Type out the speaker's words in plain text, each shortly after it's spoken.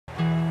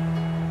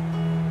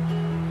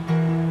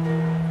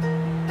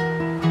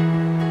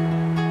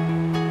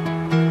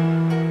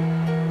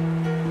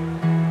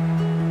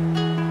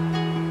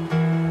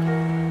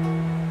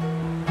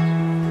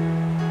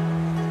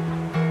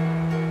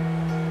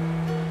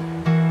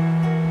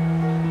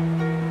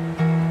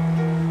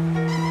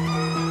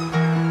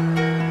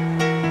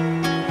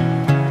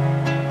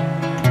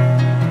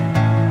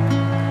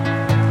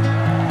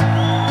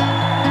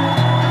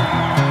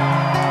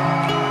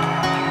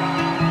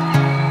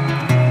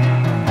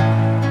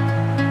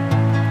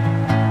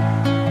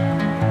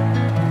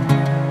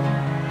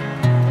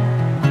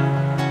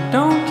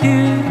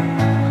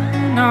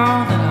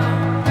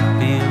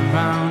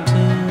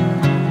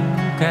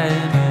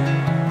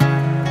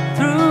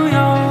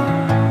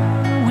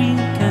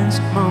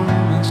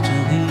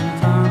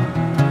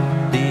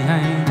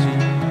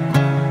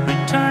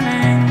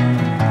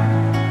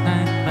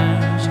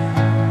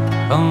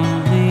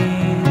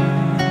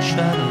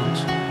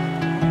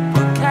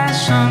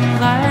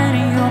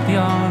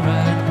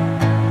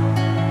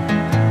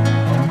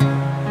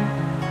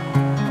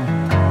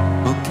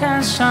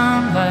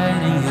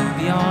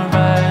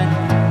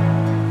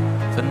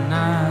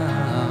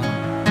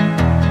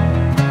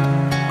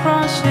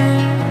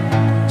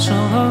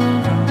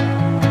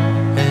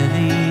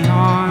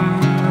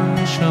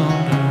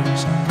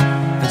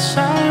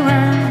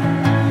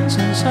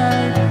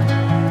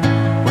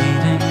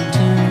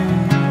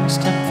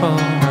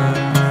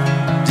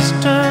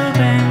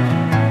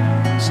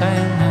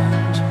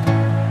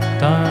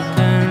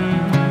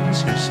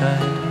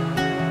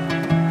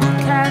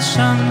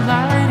some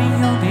light and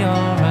you'll be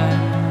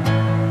alright.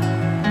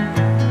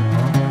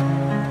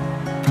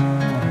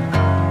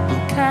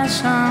 We'll catch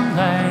some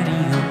light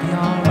and you'll be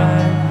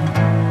alright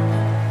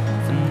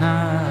for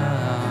now.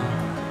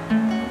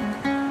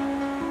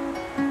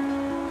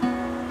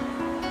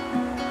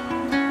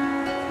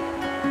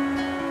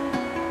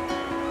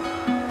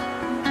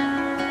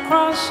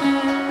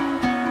 Crossing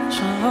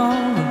all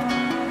over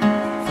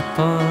the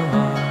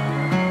boulevard.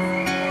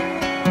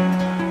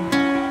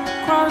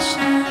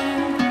 Crossing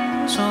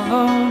all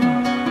over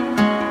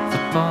the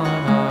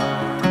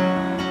boulevard.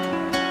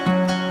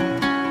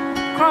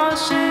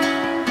 Crossing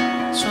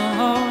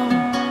all over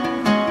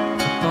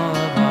the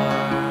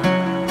boulevard.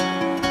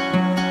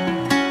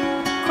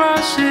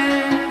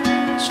 Crossing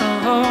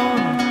all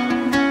over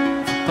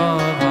the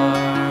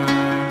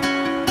boulevard.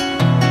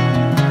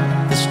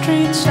 The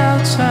streets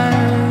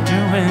outside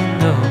your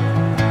window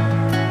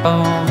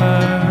over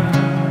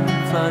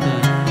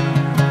flooded.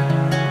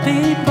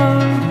 People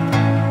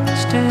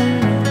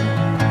staring,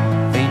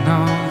 they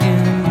know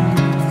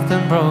you've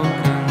been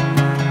broken.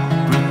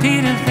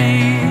 Repeatedly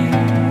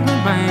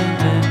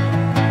reminded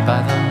by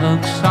the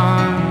looks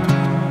on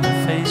their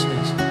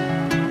faces.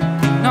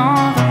 You know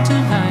that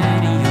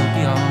tonight you'll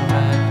be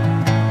alright.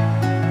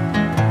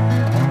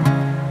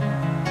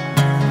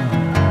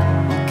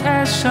 We'll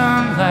catch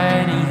some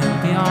light and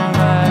you'll be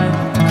alright.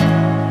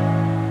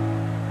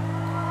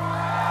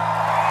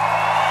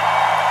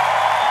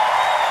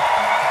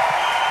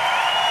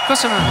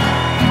 Customer,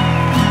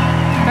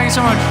 thank you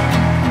so much.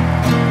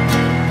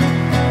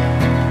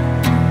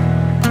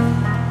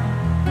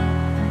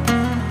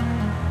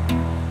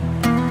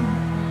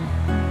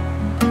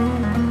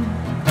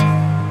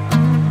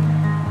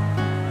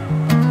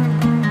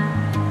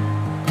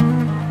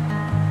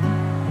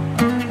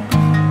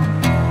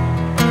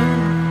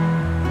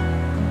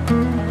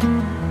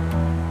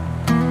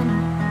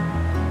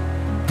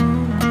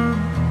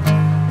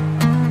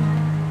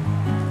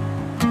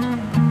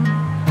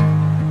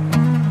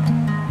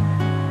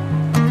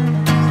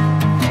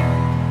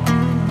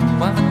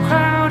 While the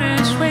crowd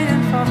is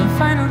waiting for the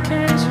final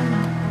kiss,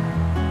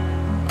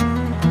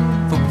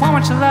 the one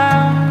which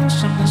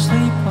allows them to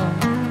sleep on.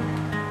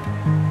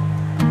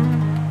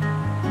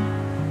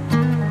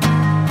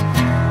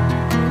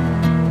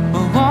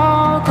 We'll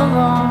walk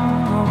along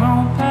our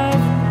own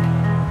path,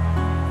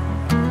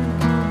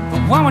 the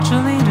one which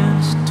will lead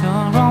us to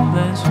our own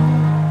bliss.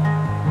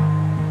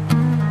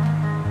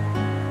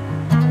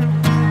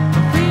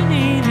 But we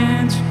need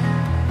it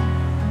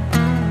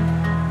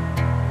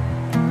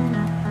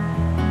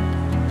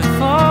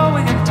before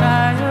we get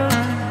tired.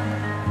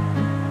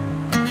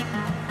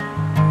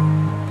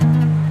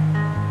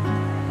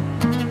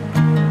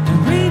 And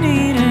we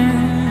need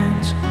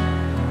it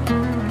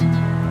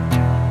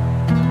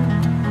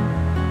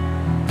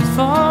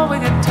before we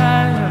get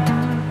tired.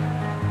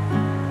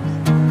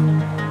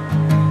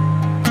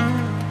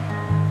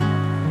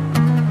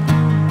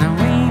 Now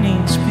we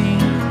need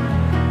speed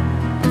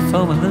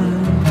before we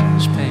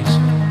lose pace.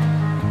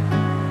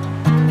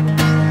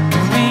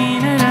 We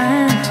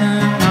need to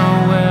know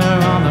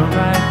we're on the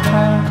right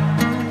track.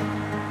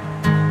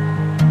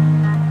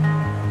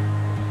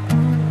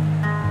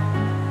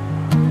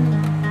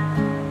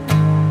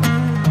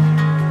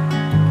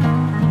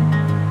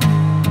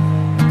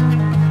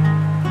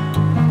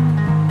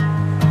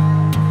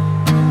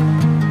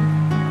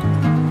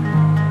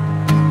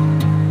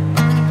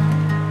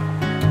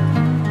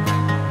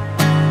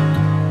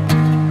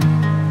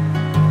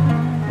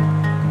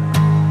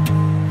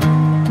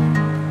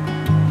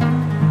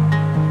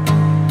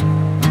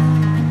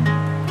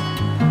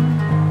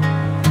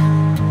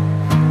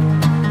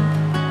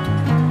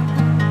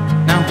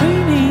 Now we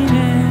need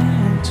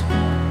it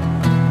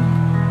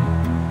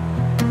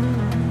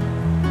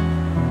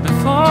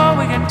before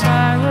we get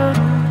tired.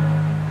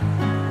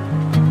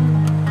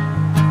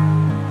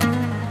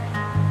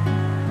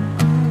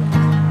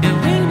 Yeah,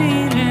 we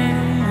need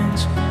it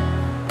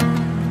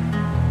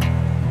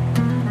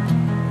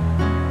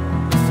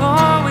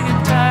before we get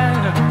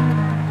tired.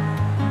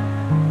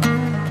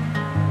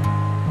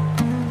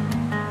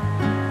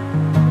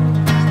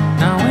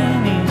 Now we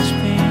need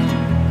speed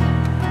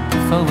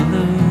before we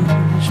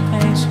lose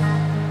pace.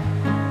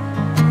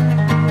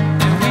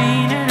 And we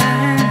need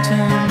to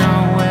know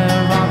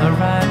we're on the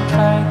right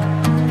track.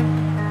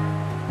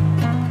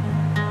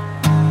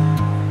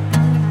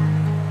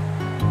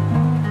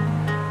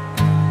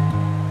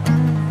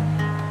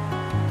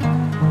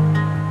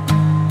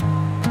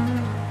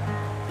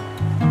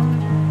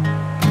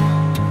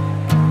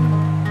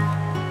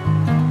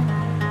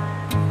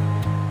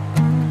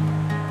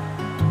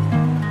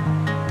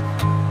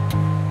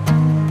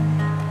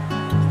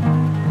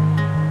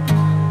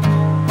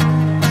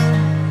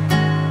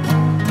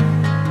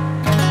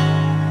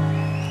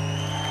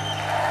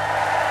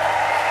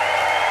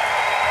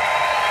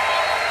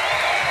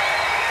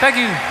 Thank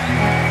you.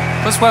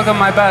 Let's welcome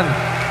my band.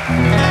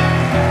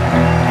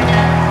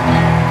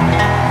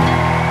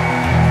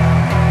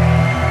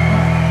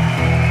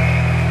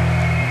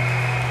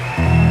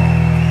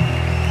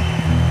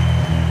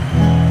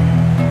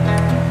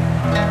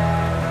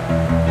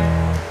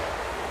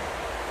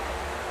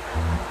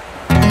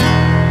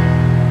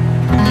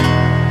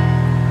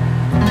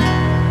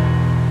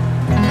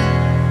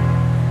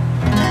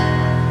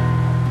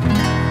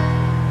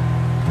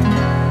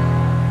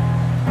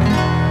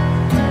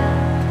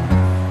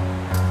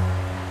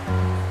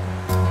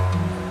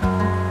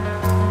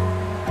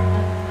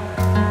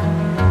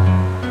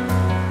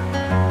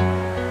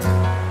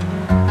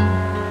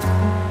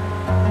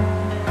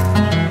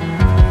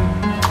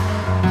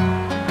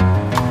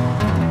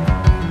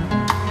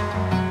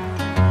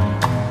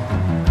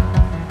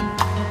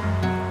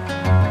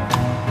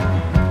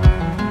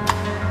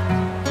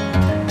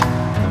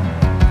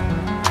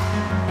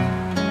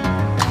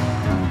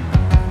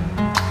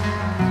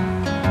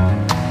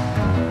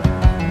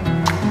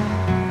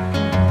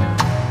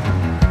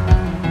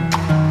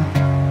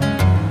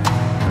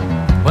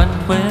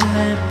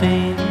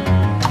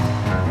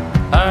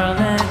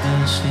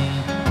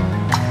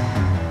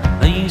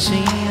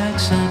 Lazy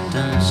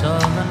acceptance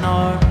of the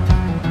norm.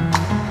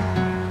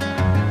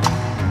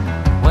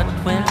 What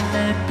will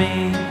it be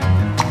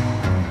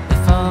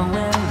if our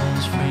will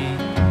is free?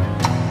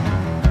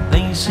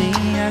 Lazy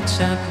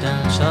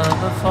acceptance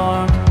of a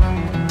form.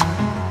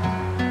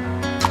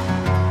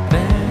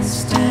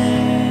 Vestiges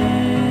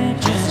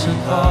of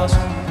cause.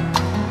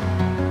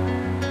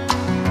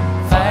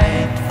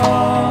 Fight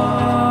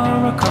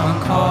for a common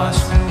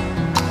cause.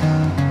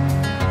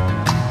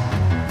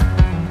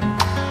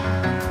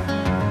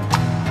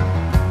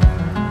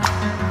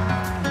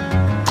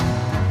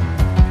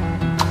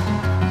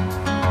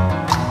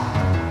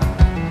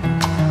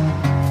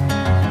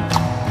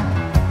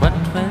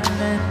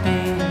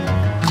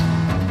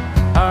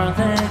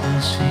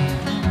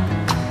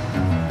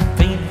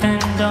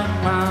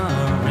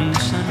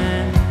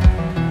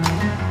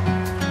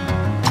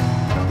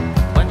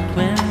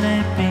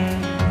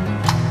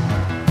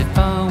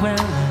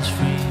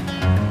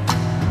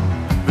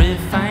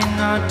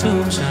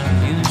 Tools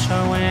and use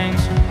our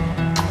wings.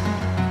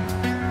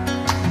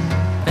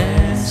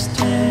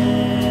 Vestiges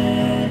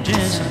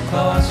of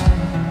cause.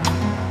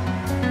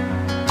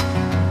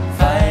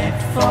 Fight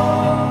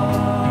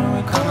for a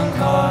common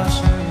cause.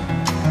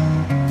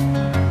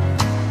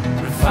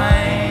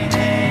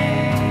 Refining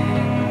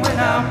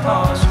without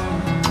pause.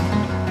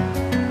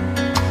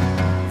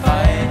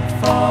 Fight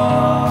for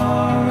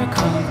a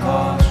common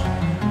cause.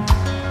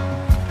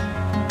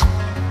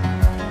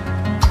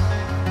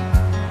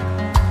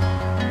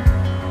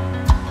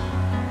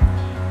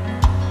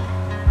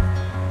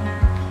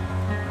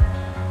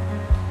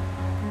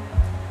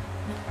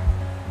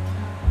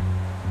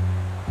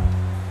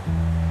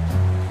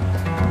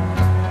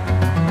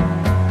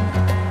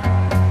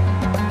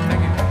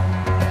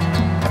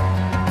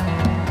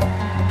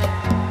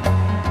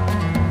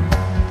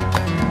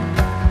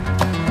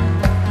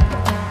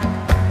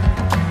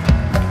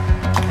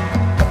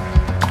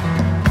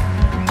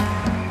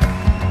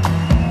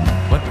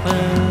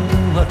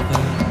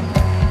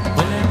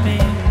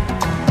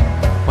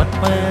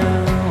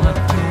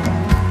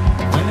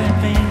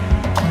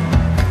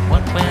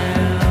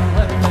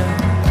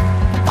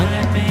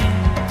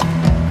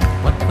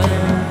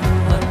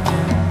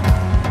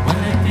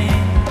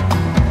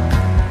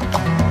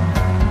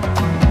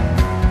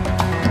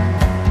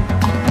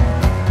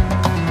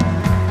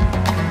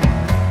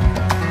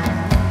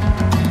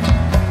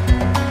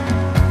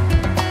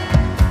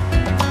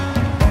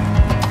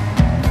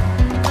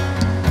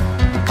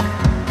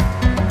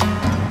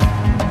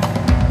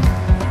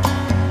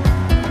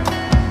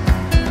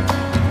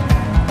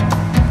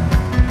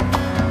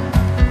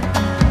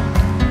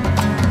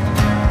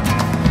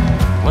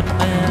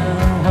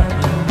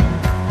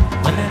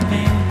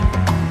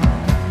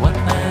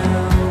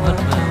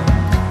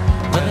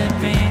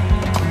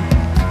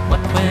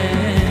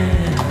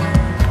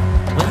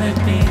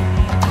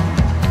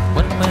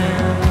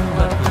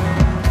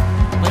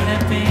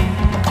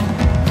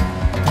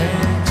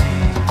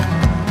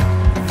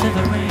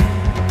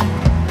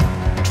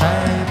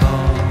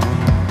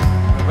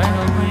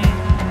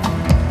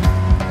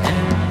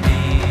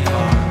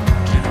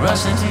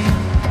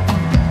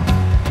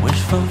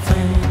 Wishful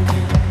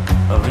thinking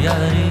of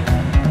reality.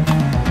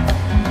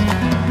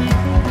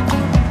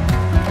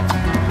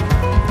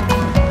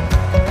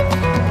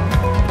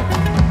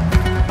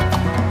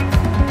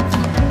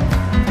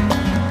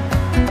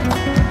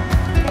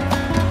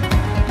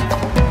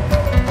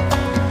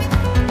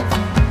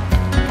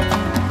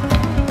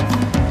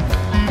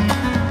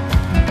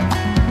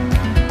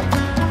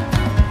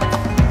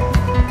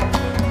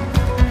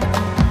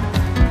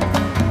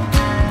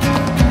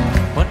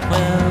 What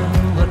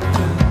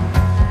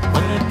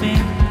will it be?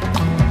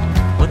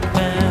 What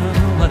will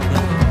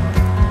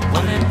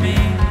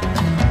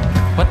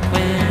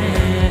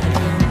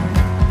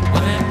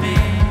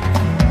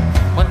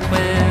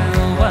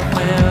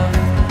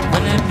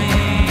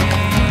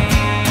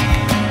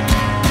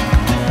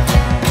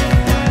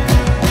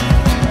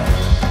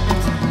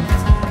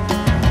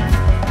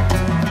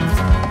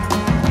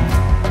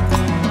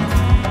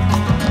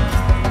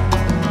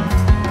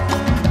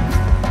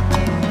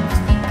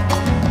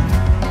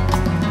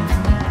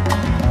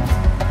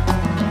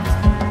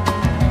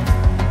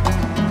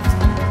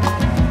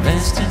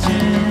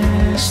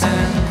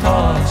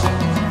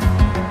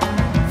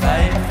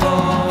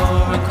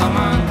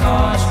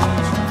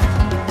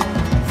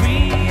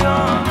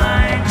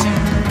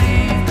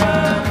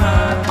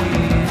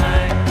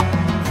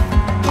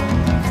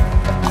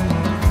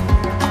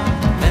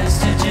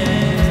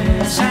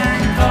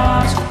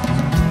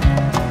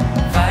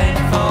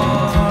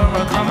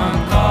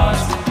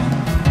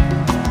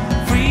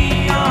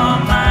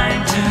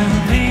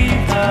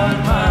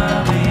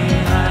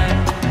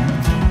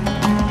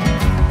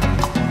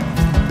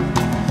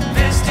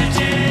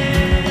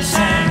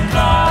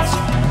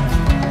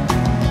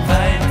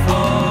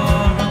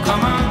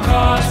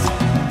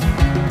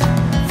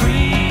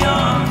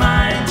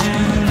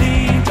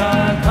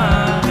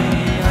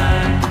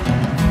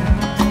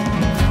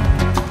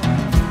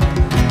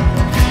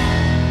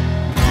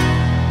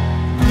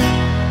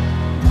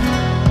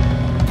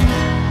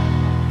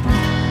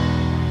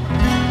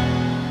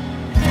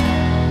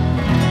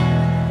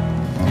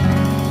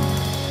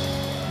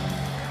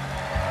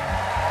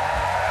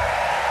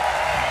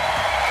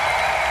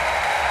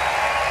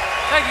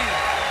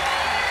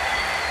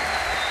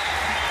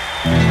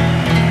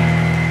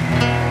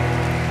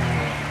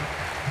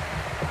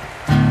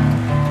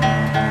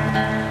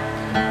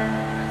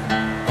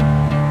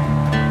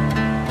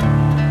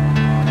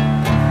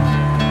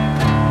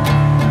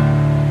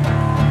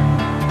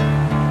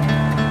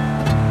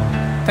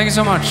Thank you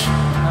so much.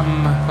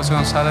 I'm José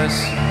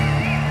González,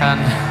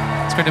 and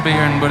it's great to be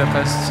here in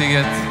Budapest,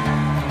 Sziget.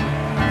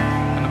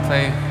 I'm going to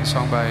play a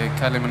song by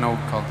Kylie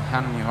Minogue called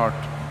Hand on Your Heart.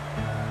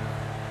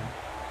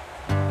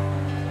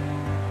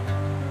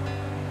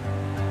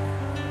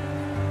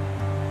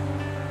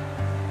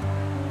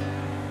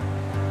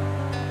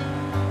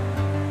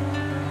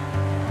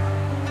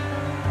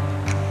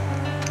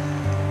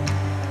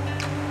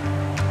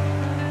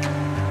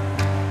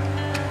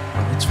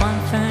 It's one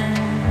thing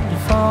to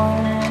fall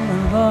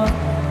in love,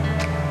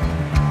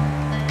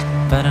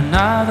 but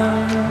another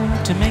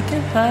to make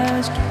it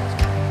last.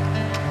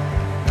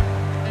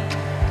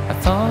 I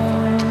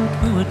thought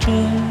we were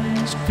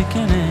just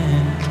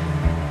beginning,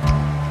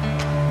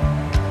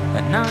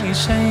 and now you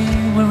say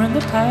we're in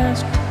the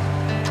past.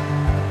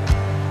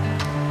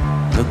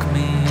 Look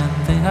me in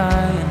the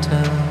eye and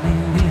tell me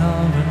we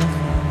are really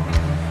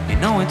through. You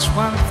know it's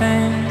one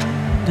thing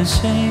to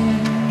say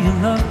you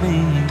love me,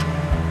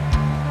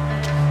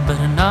 but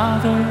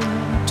another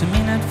to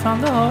mean it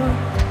from the heart.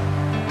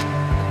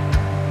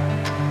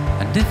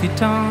 And if you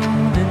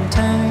don't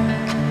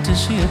intend to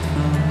see it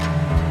through,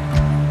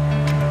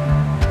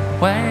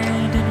 why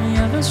did we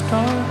ever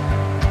start?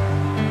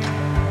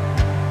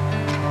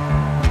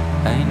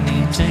 I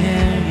need to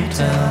hear you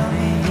tell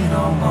me you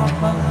don't want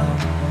my love.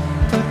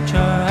 Put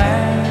your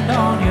hand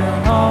on your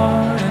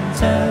heart and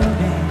tell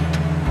me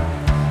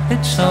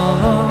it's all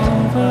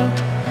over.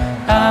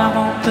 I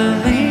won't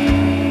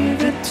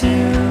believe it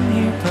till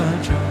you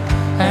put your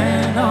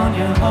hand on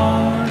your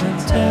heart and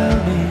tell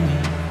me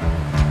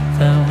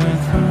that we're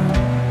through.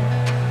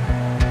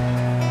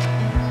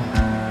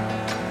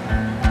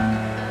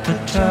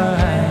 Put your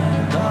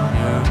hand on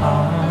your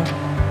heart.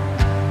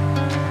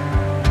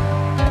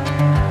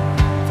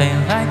 They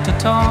like to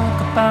talk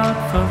about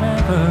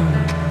forever.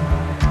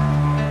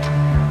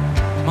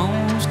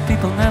 Most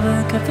people never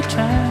get the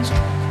chance.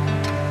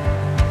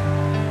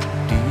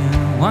 Do you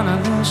wanna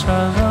lose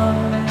our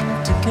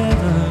love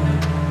together?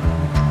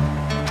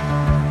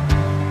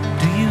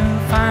 Do you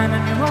find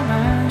any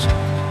romance?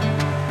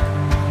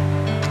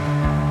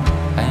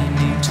 I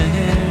need to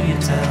hear you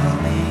tell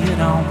me you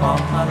don't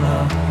want my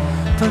love.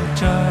 Put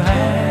your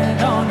hand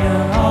on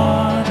your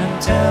heart and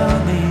tell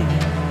me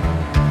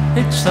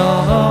it's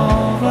all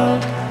over.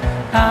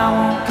 I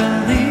won't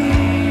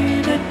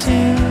believe it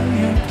till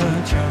you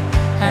put your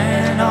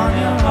hand on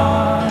your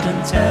heart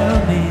and tell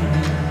me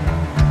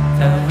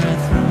that we're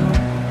through.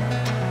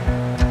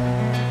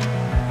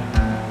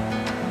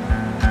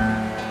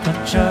 Put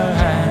your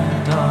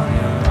hand on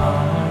your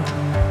heart.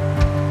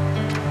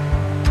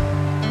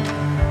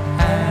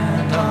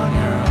 Hand on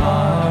your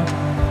heart.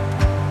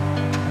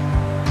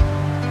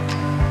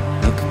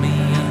 Look me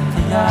in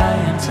the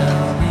eye and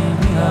tell me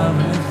we are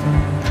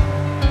through.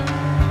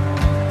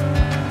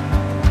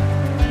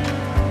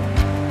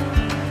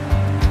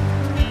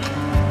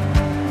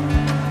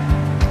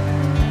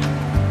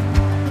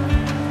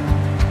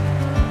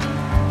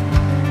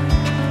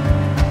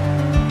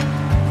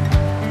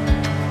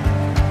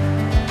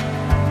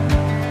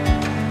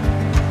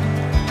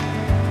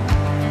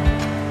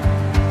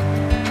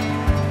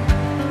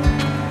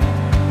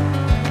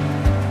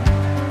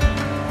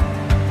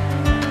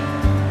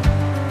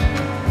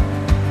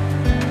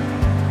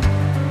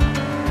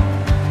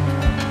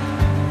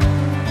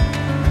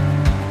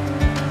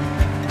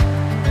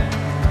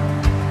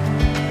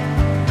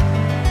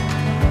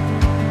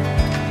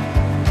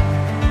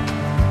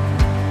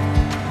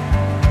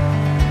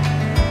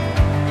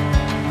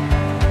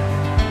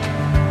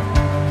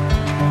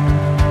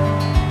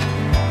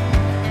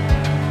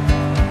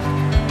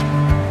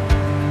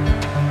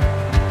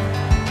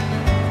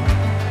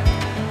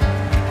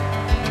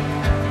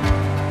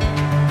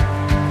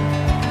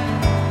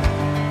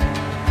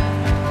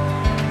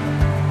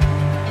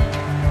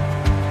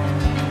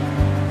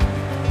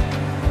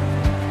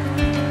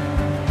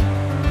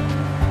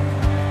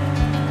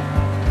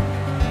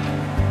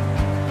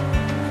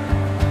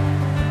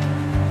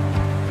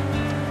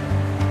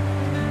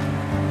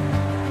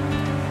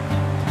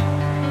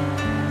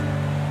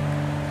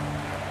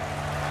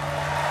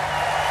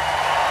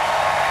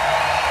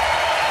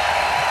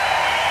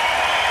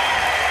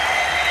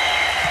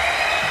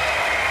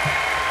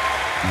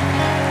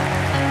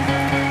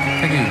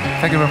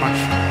 Thank you very much.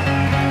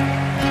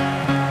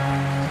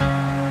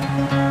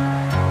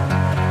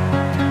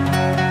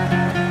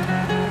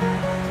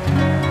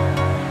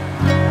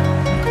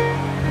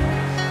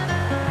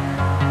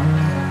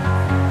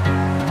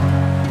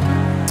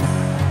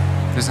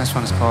 This next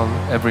one is called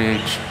Every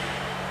Age.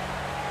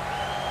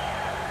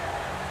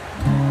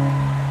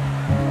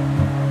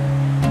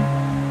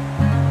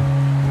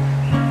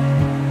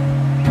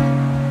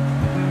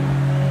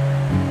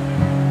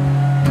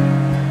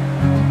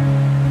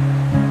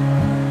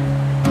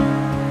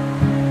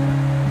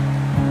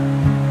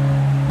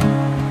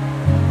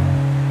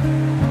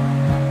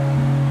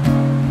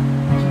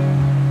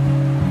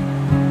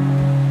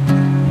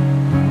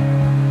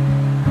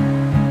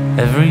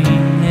 Every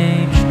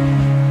age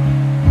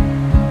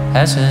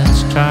has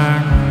its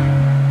turn.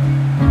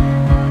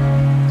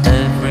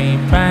 Every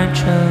branch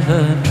of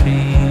the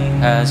tree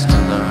has to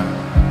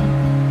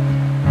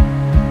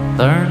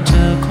learn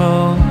to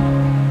grow,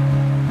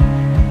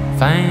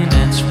 find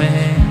its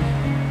way,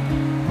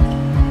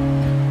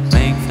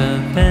 make the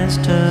best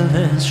of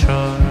this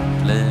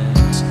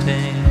short-lived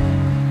day.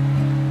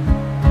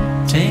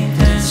 Take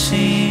this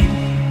seed,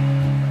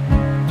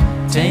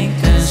 take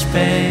this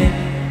bait,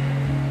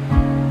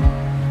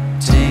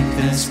 take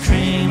this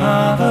dream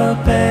of a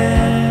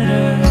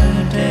better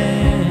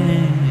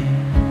day.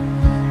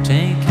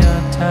 Take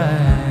your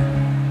time,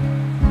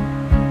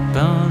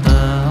 build a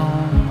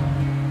home,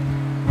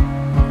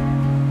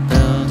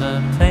 build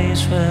a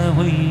place where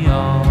we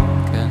all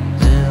can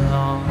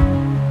belong.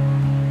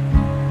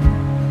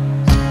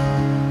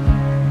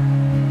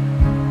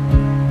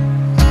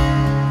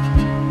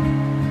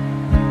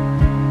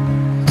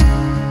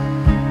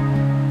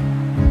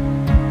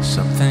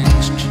 Some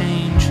things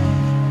change,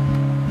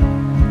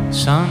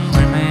 some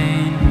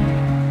remain,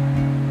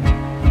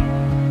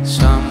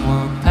 some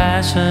will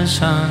pass us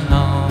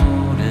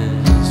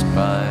unnoticed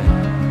by.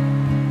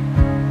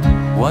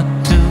 What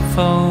to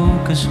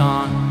focus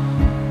on,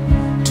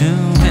 to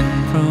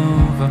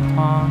improve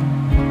upon,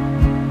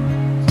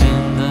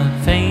 in the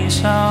face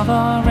of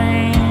our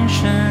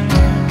ancient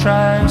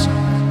tribes.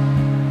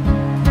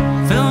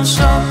 Feels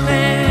so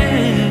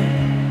clear,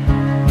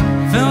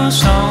 feels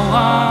so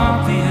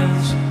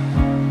obvious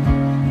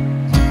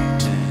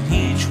to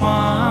each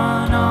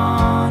one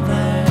on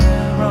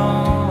their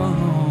own,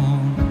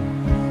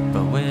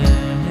 but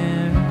we're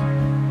here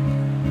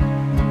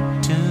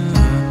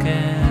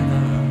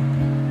together,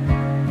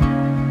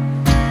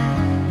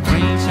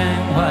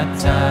 breathing what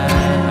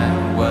time and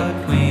what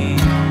we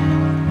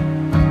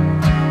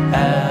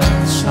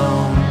have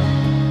sown.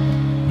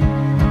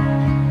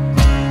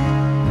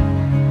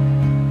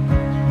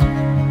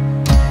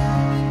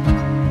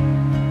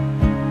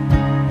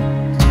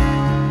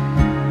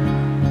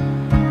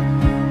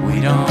 We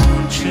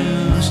don't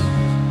choose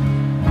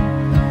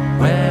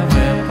where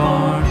we're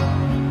born,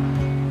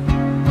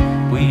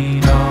 we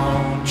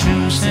don't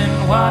choose in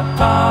what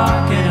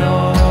pocket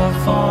or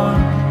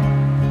form,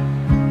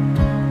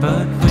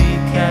 but we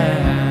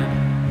can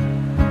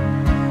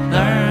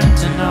learn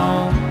to know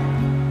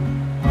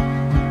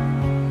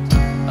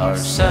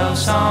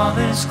ourselves on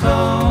this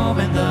globe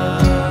in the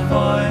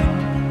void.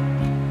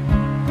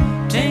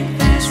 Take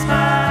this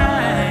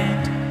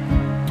mind,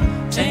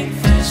 take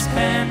this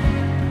pen,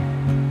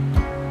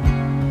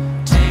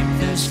 take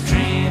this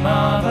dream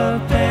of a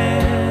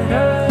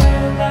better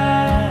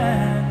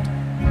land.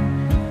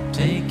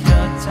 Take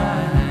your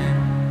time,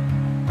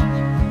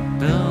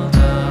 build a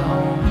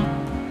home,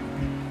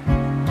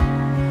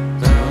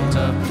 build a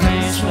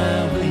place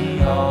where we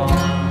all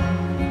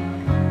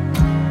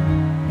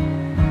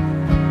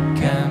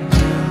can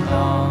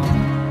belong.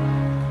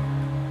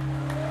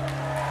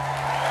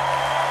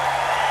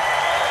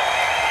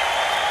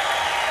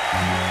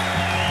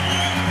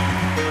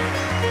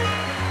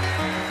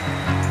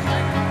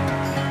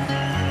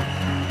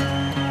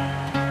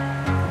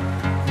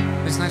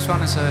 This next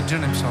one is a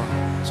Junip song,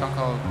 a song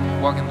called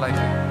Walking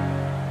Lightly.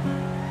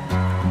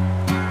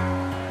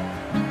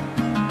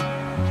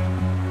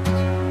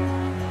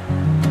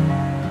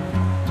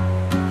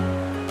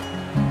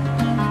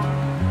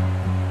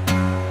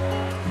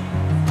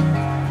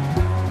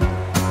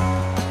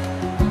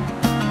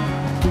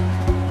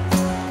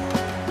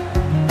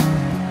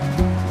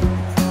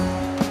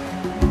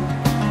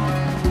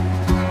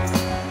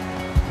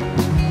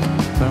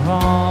 We're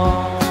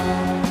all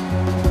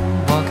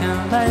walking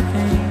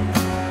lightly,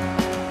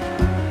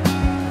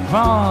 we're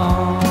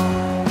all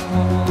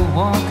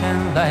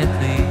walking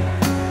lightly.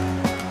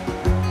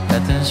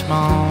 Let this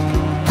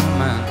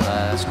moment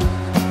last,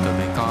 could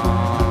be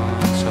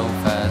gone so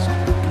fast.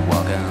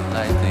 Walking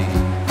lightly,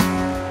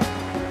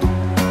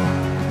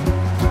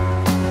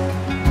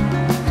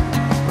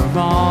 we're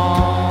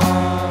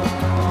all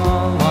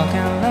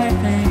walking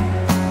lightly,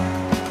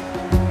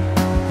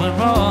 we're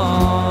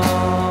all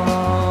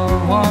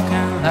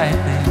walking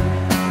lightly.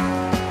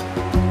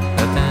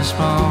 Let this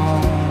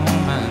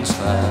moment's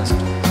last,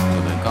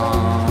 till they're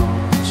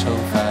gone so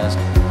fast.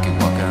 Keep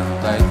walking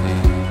lightly.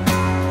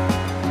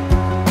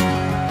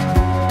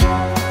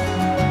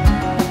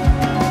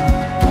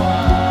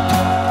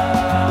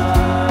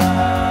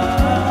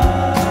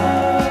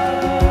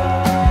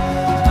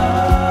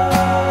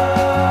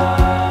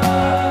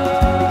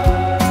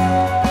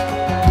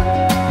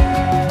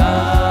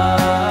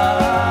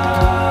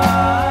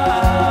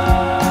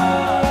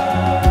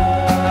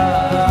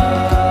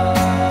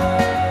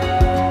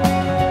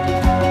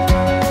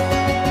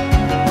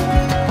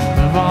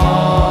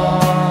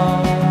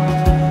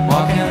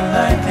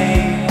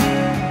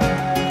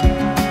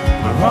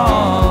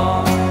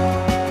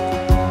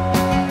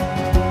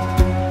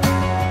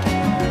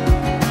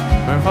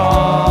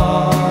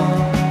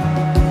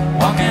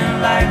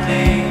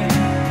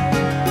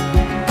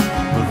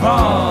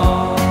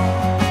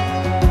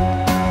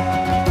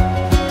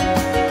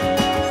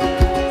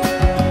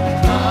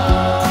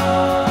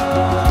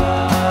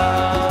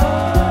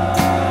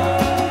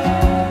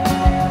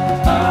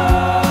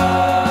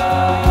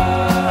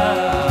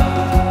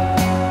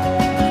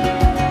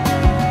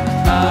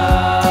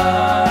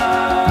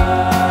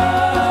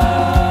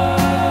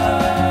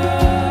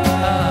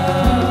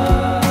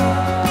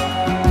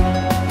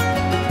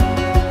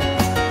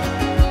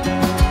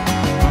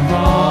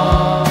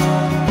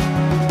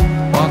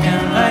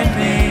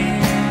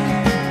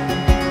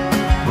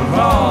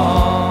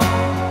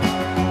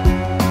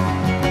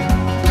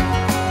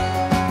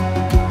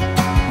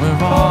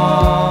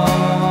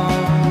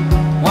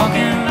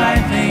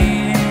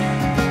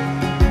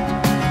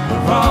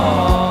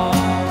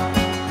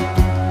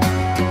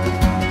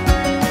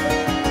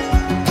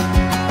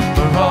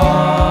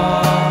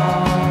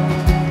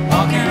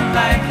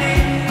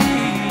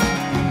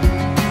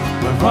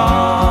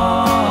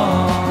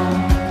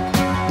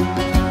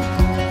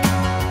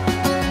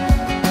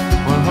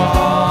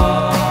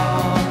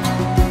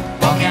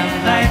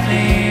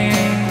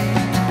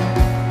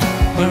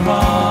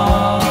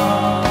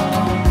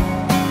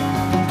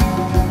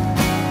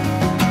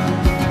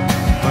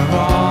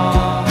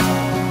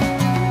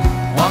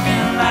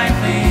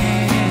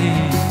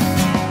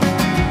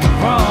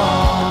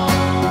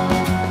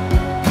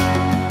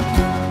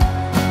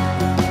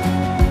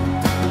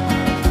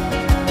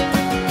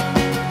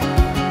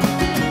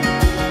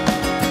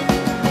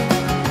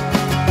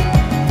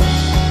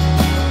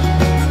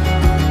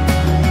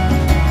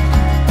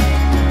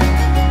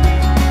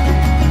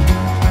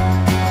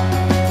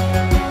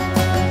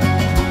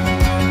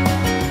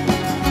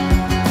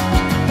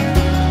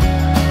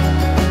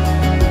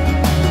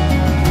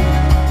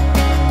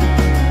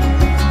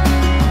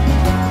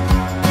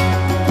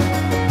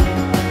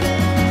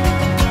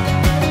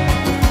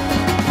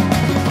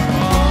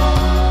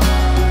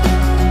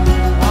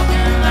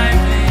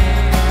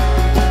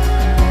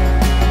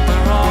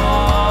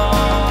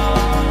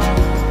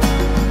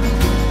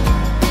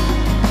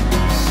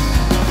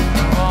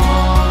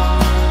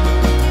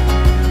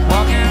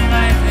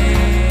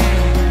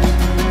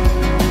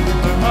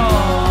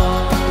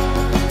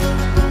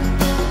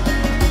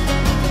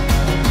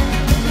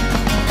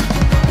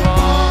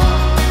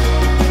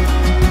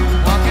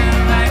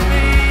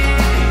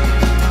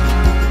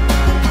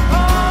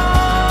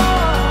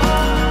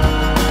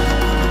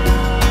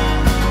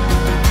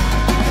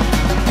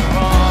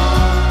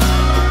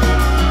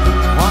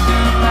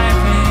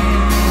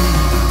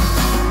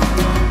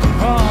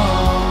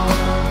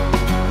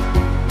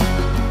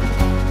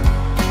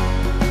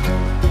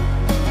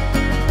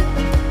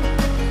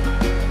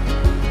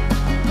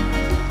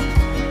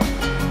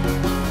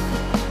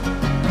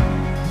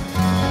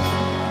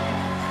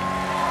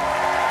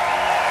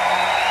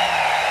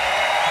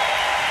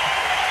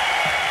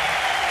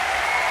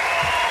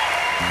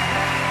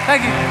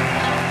 Thank you.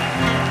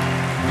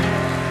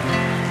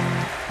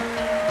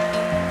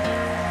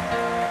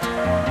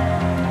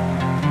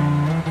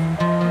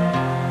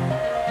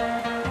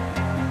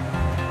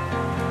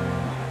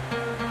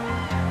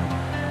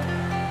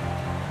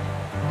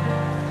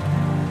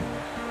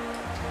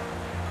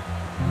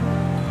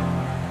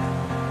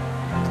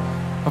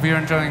 Hope you're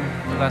enjoying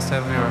the last day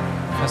of your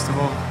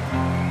festival.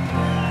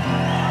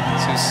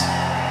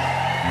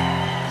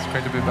 It's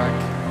great to be back.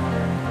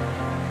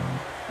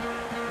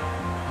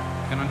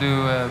 I'm gonna do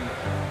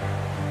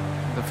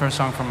the first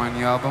song from my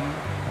new album.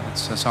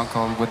 It's a song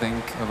called "With the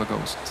Ink of a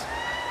Ghost."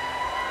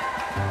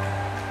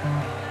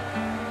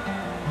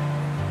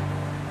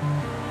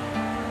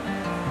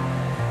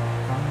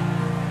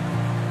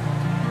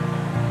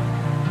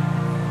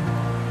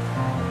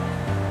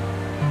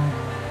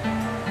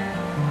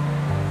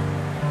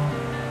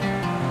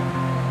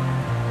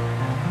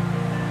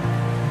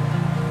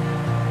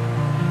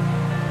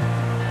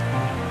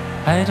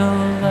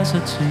 Idle as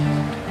it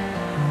seemed,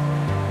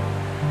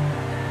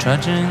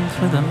 trudging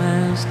through the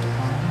mist,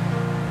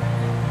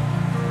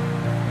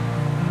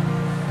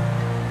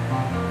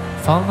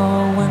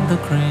 following the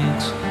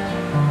creeks,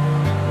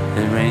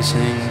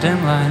 erasing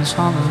dim lines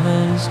on the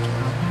list,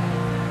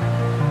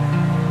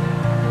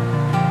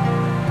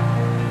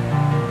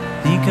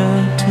 eager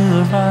to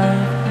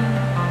arrive,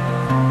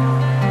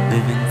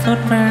 leaving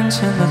footprints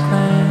in the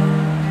clay.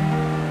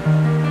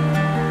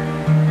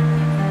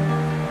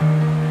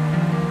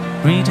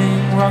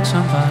 Reading rocks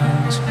and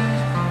vines,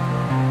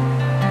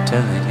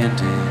 telling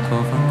indigo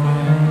from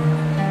grey,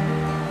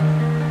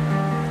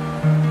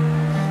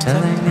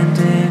 telling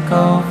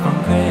indigo from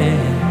grey.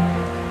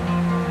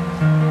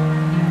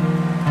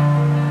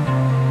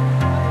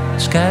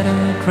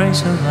 Scattered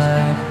rays of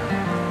light,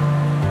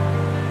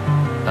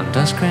 and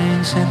dust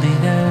grains in the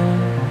air.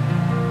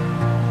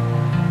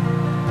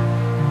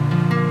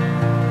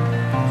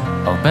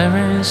 All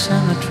berries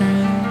in the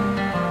tree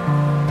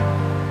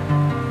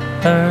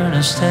earn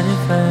a steady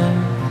fare.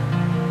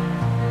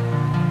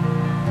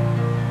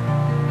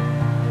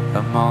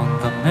 Among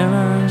the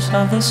mirrors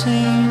of the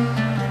scene,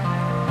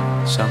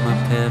 some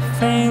appear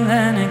frail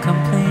and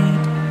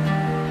incomplete.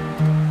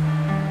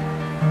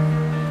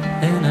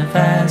 In a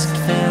vast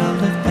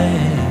field of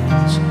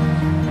days,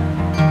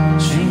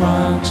 she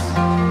runs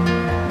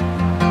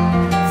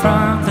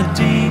from the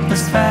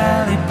deepest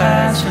valley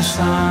past the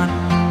sun,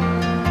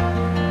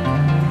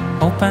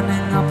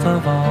 opening up the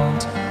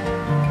vault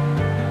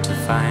to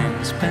find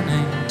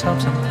spinning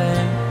tops and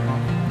clay,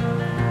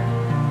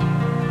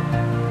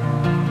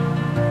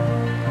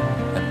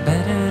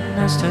 embedded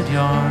nested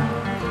yarn,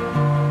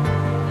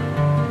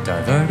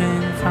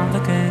 diverting from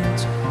the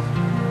gates.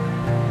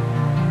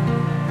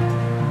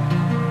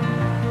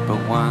 But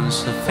once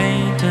the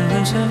faint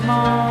elusive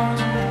moss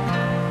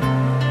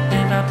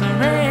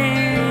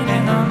evaporate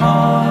in the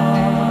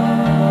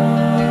morning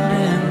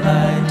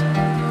light,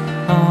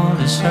 all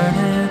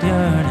deserted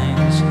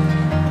yearnings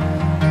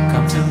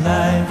come to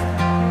life,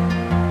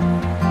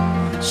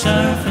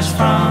 surface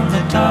from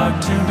the dark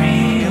to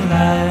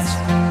realize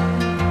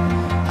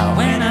how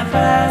in a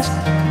vast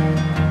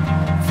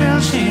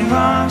field she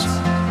runs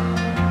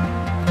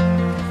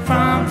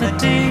from the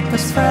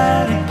deepest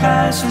valley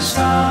past the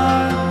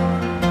sun.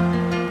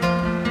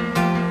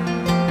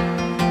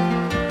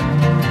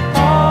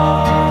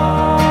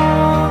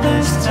 All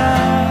this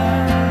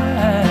time,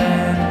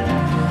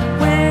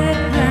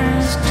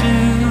 witness to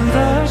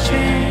the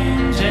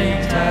changing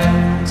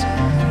tides.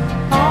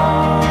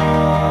 All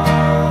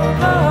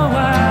the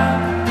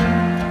while,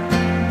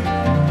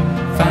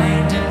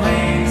 finding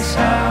ways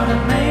how to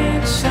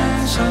make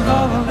sense of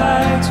all the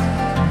lights,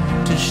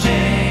 to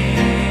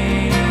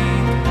shake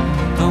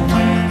the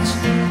winds,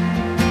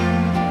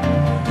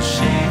 to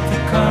shake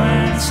the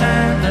currents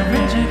and the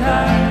rigid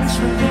heights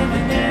we're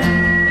living in.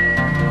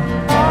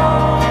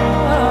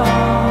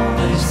 All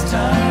this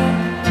time,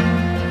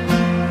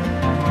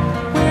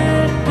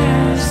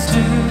 witness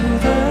to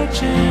the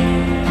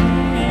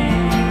changing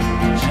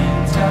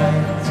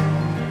tides.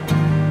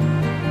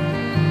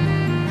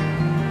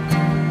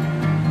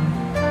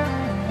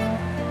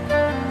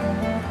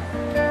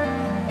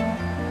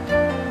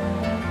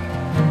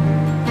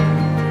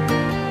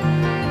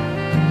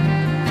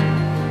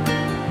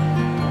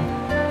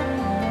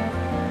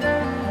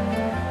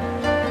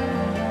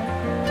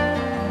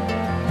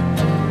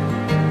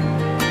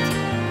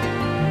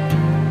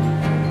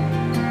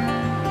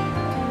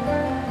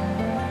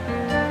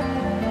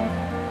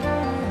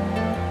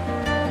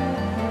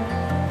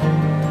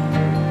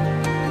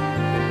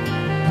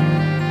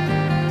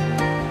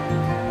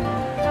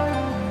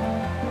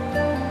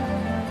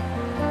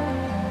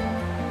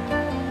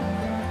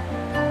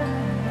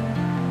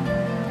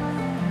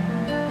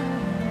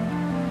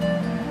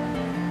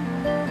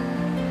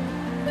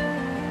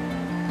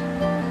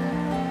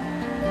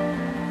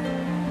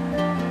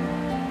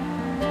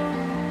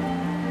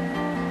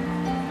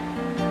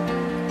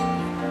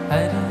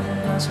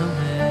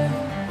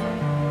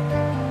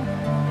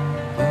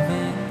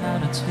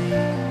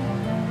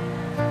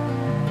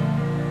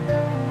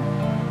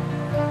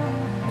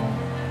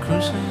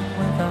 conversing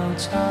without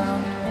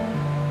sound,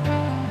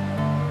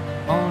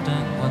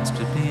 holding what's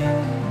to be.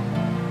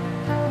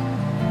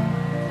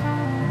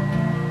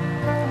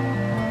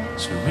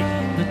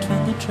 Serene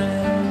between the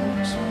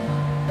trails,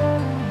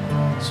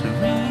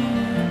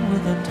 serene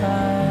with the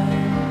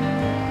tide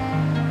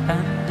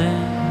and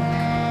ink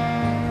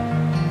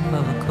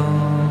of a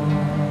coast.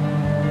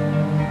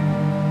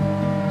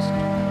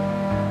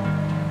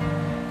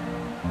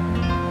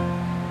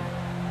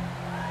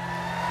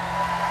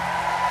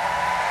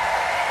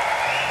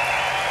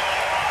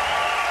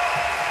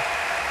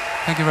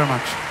 Thank you very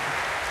much.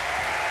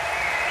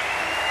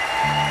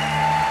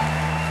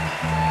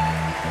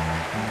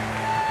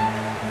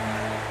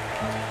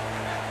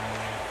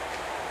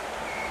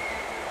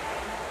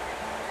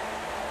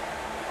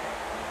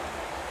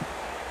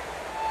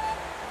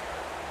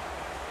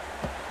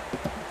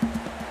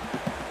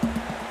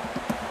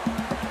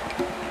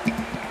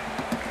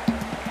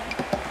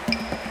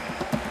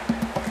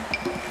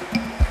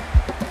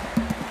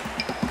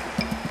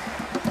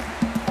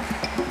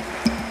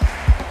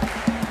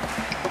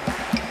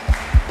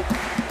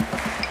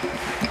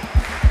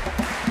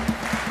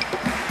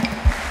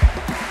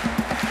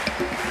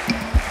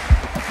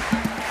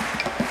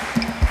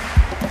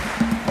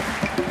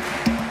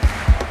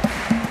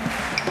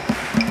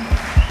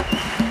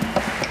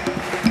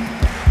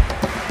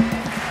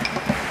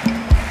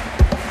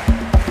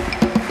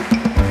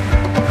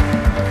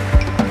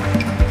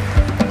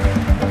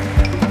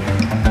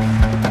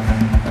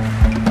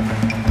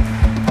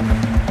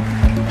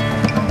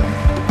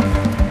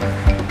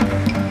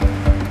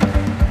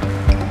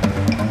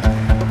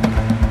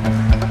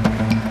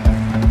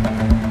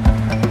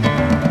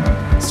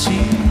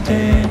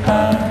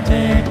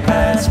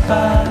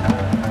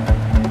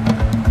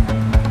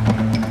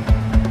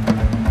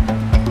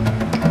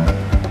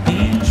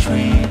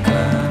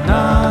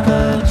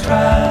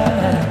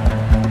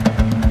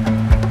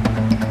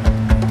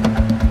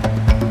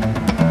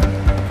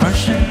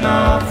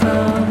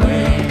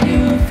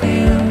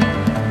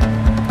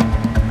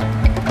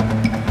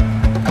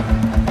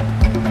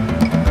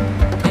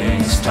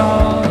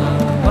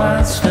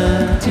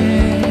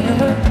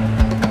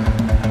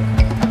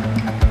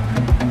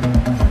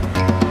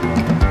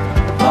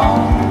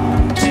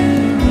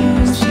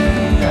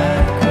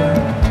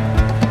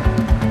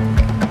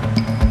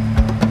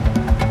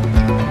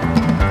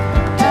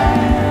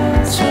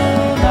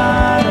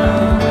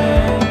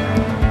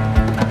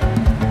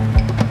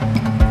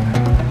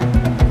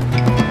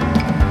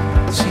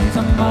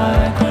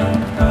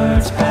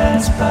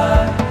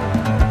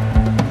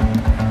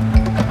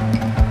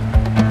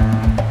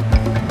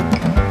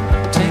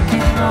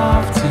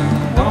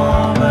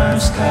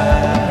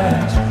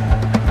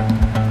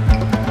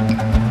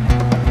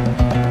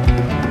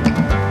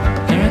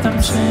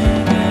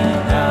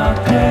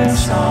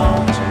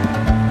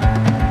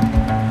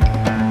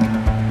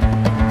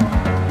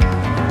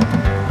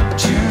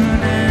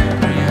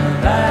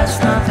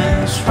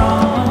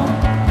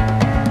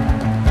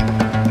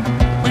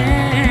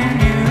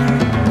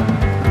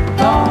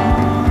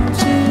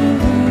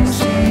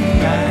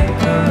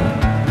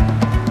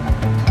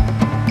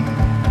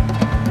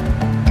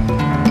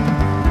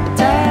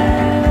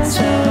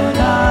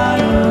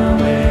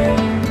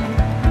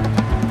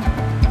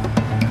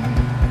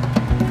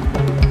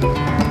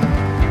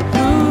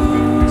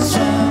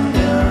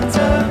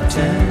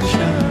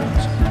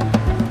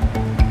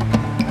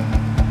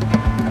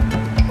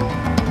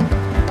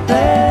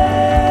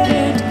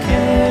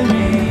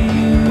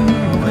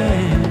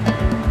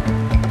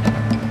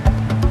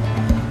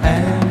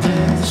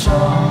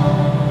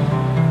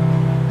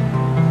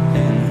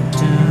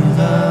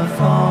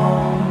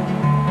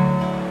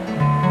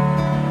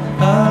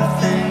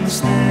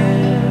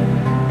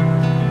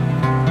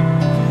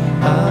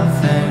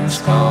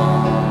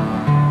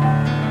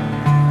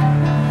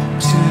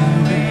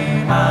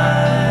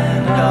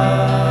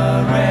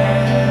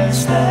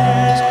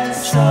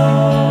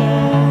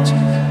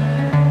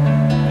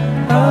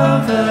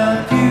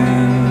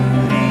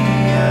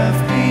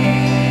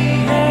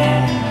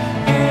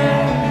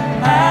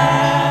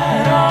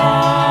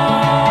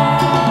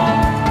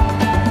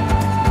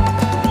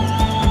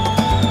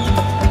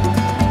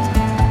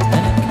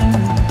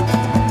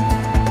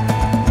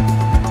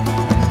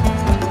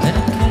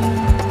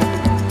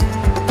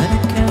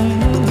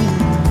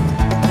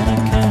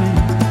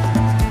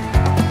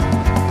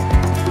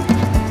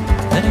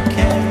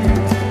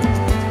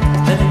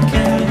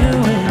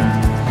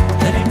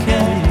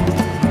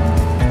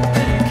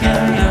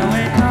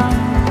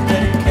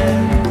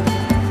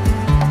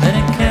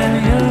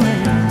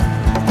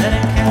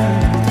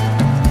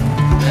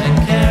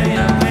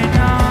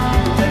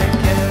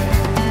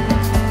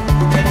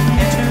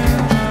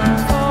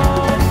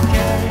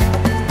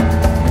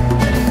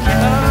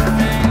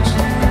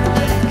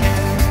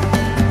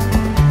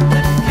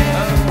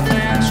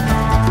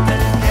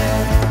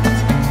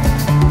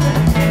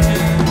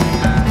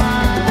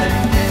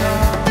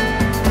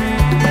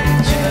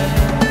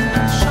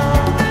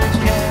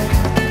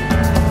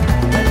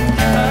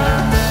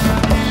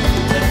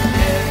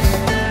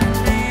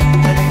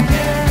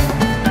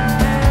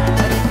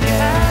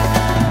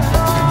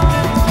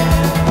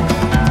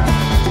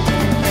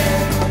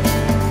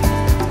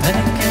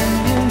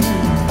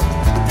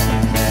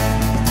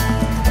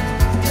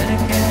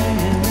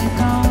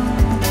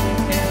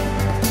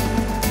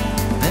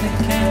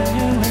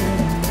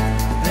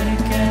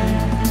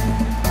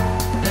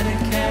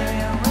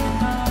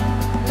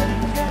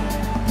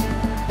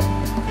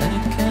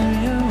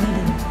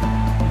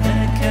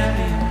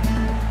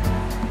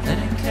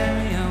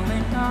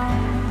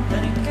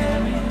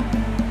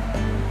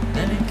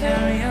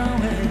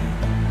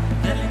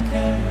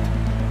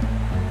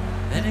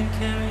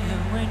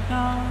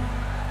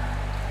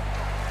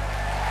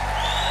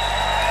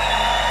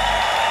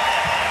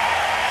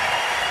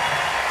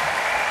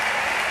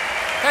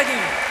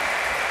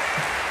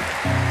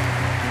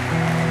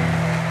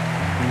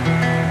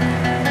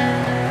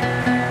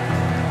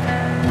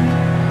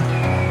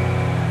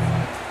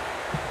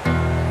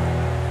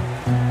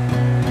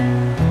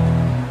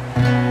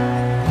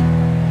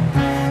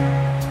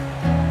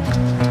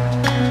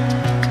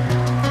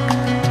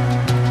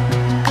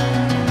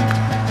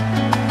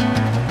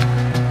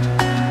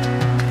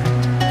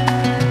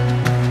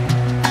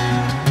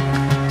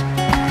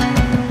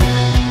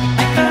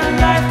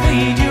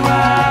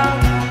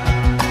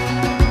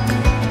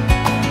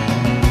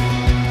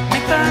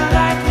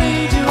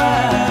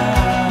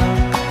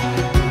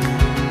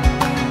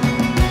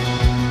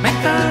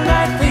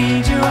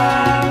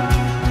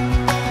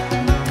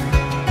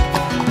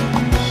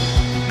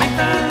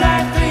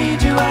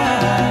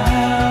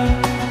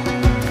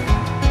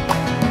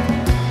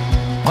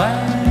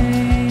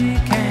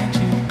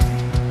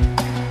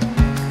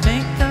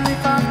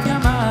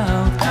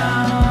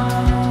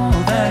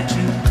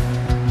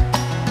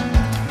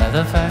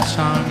 the facts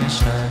on your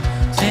side.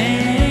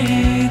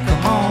 Take a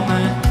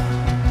moment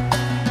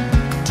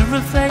to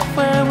reflect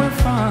where we're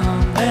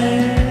from.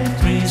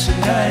 Let reason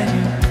guide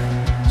you.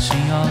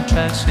 See all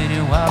tracks lead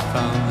you out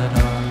from the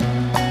door.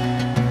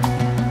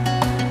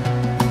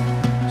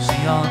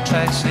 See all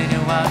tracks lead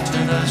you out to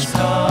the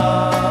stars.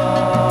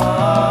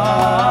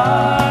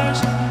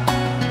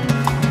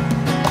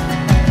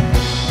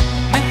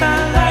 Make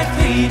that light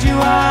lead you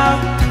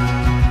out.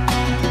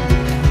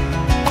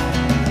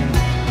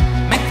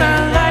 Make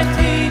that light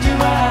lead you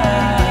out.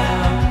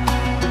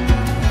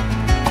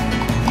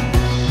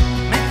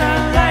 Make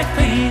that light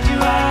lead you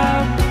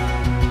out.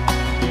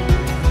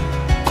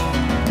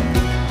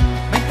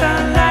 Make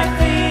that light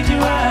lead you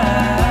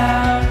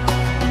out.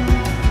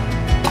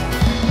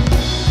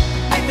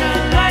 Make that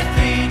light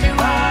lead you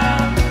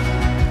out.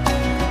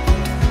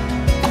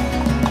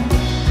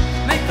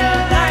 Make that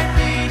light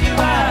lead you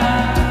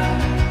out.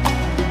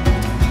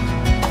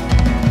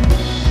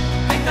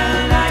 Make that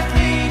light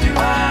lead you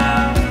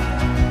out.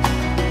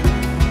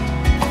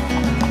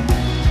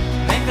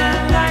 Make that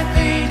light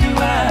lead you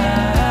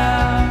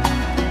out.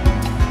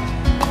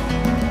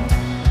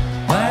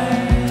 Why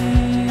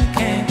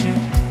can't you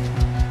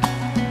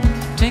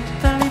take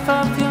the leaf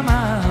off your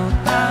mouth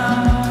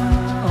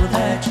now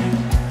that you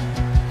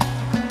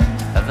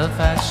have the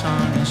facts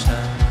on your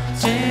side?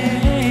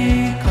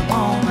 Take a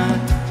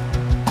moment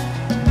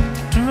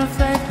to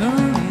reflect who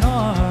you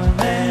are.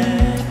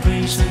 Let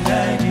reason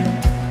guide you.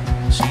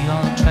 See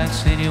all the tracks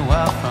lead you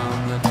out from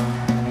the door.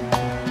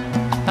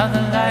 How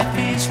the light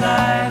leads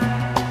life.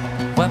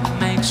 What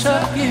makes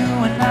up you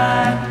and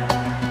I.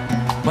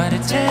 What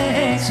it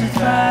takes to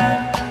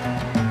thrive.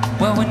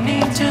 What we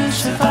need to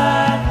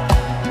survive.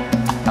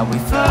 How we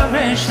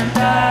flourish and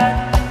die.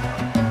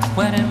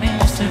 What it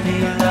means to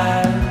be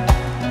alive.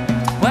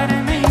 What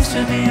it means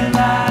to be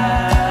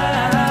alive.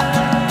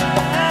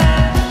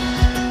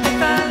 Make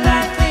that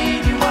light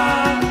lead you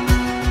out.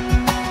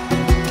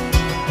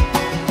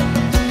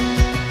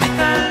 Make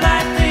that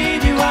light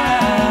lead you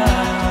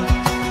out.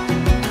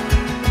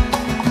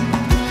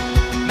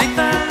 Make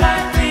that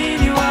light lead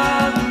you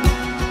out.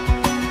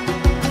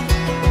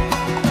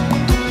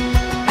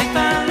 Make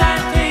that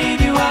light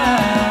lead you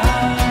out.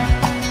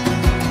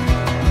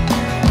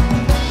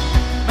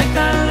 Make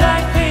that light lead you out. Make that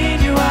light lead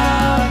you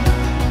out.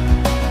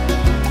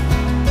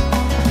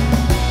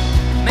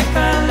 Make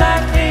that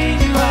light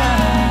lead you out.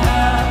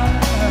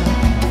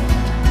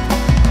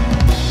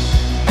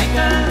 Make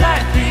that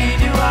light lead you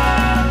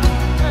out.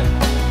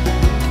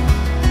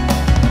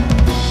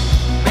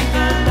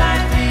 Make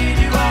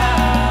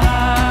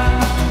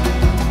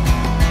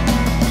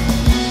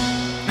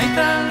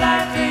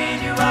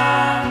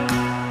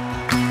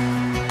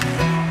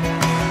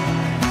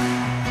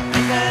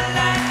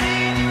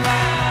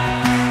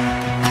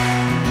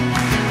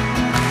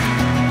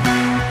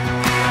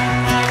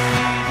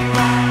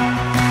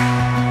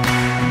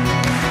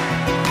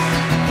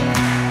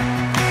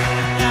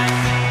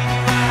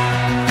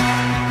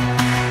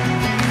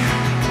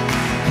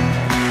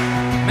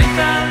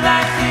that light lead you out. Make that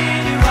light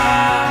lead you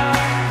out.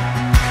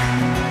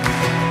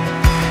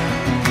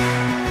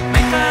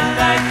 Make that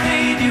light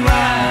lead you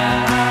out.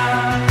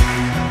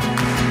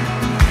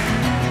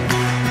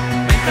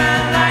 Make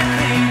that light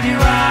lead you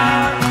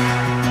out.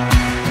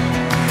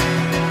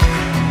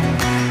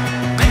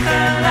 Make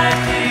that light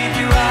lead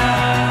you out. Make that light lead you out.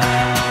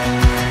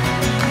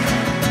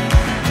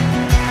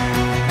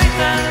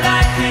 Make that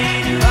light lead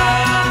you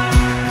out.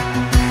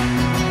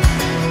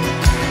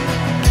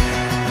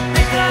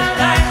 Make that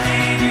light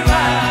lead you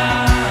out.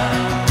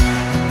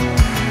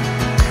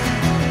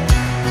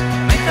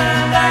 Make that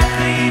light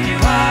lead you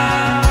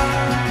out.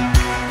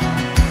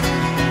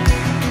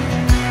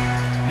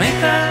 Make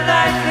that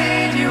light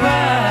lead you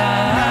out.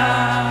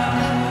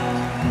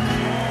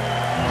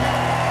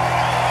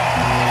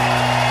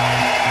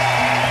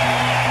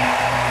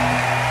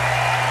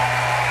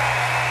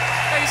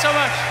 Thank you so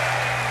much.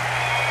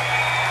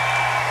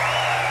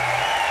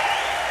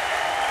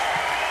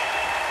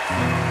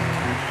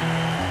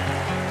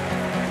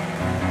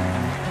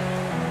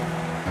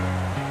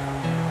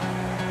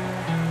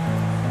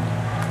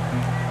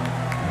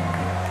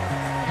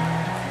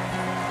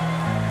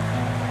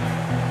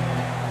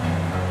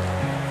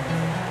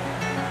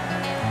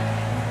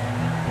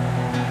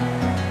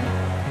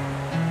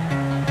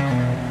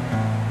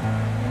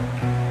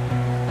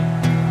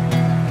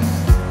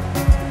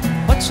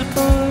 What's the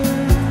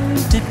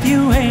point if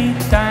you ain't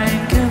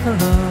dying, give a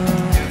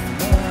love?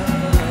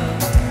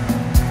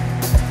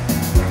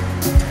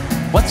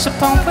 What's the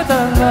point where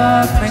the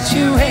love makes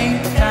you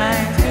hate,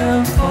 dying,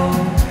 give a.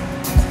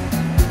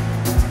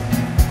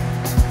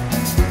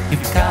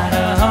 You've got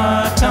a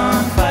heart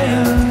on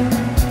fire,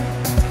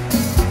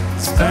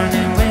 it's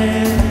burning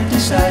with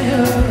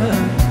desire.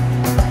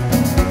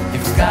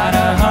 You've got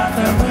a heart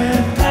filled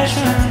with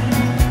passion.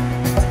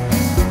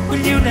 Will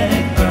you let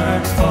it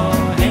burn for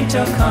hate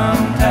or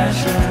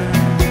compassion?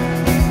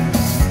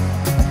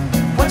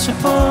 What's the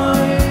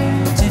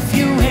point if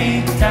you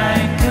hate,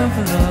 dying, give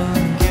love?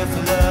 Give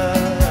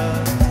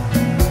love.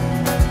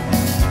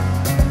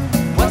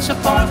 What's the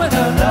point with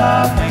the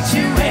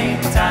makes you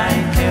hate, die,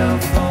 and kill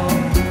for?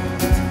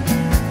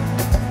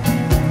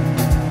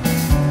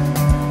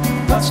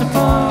 What's the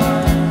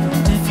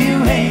point if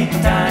you hate,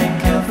 die,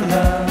 and kill for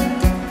love?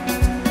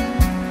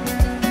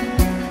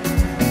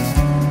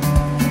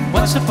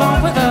 What's the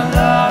point with a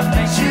love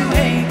makes you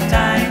hate,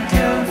 die, and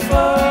kill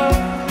for?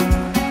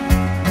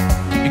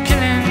 You're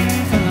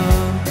killing for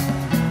love.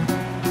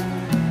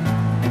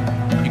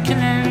 You're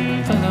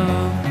killing for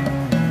love.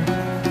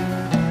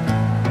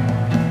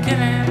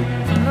 Killing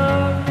for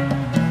love.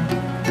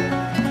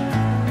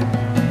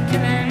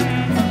 Killing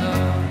for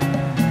love.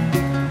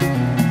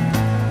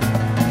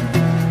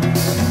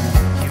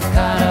 You've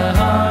got a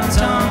heart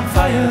on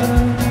fire.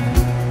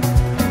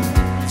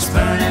 It's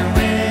burning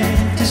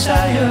with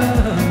desire.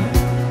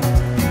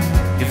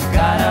 You've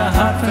got a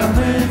heart filled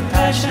with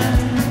passion.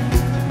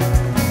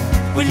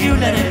 Will you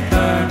let it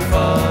burn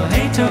for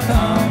hate or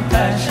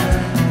compassion?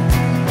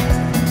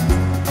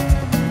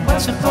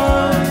 What's the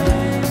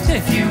point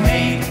if you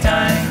hate,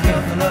 die, and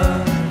kill for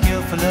love,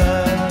 kill for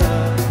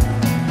love?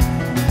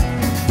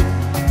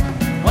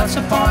 What's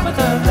the point with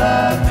a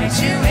love makes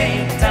you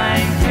hate, die,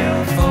 and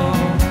kill for?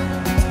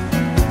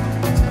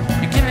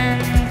 You're killing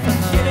for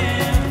love,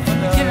 killing for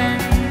love, killing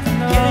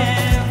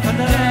for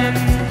love,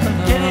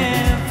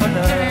 killing for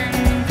love,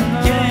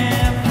 killing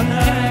for love, killing for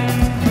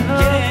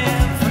love,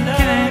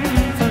 killing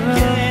for love, killing for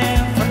love,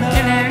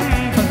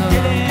 killing for love,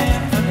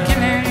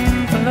 killing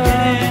for love,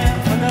 killing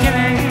for love,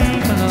 killing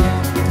for love.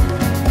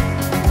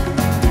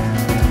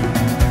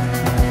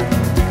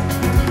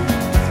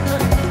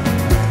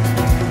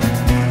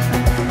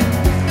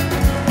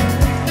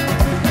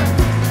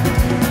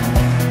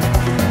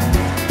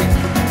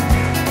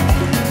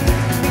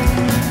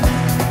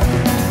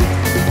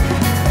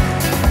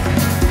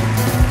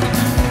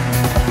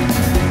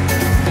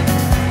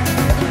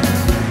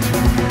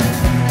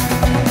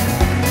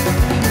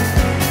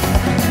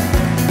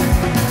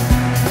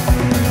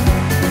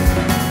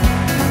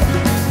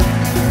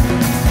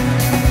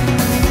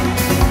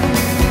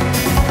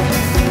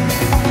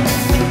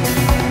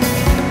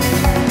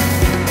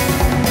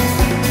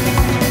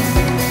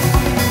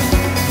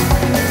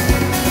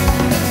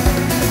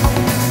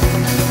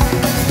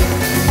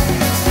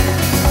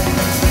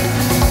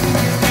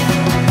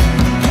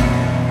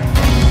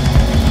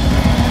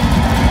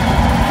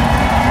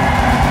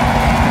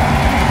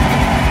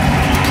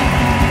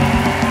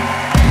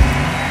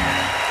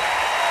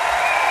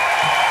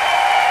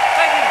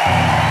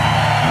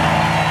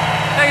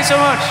 Thank you so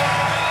much.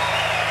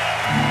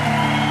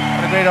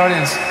 What a great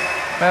audience.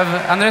 We have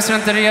Andrés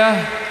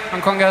Renteria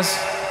on congas,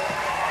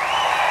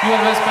 Joel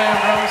Vesper on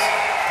drums,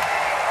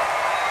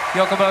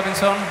 Jacob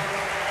Robinson,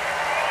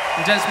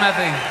 and Jens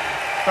Matthey,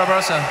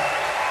 Barbarossa.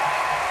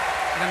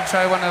 I'm going to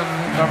try one of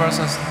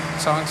Barbarossa's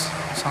songs,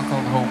 a song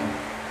called Home.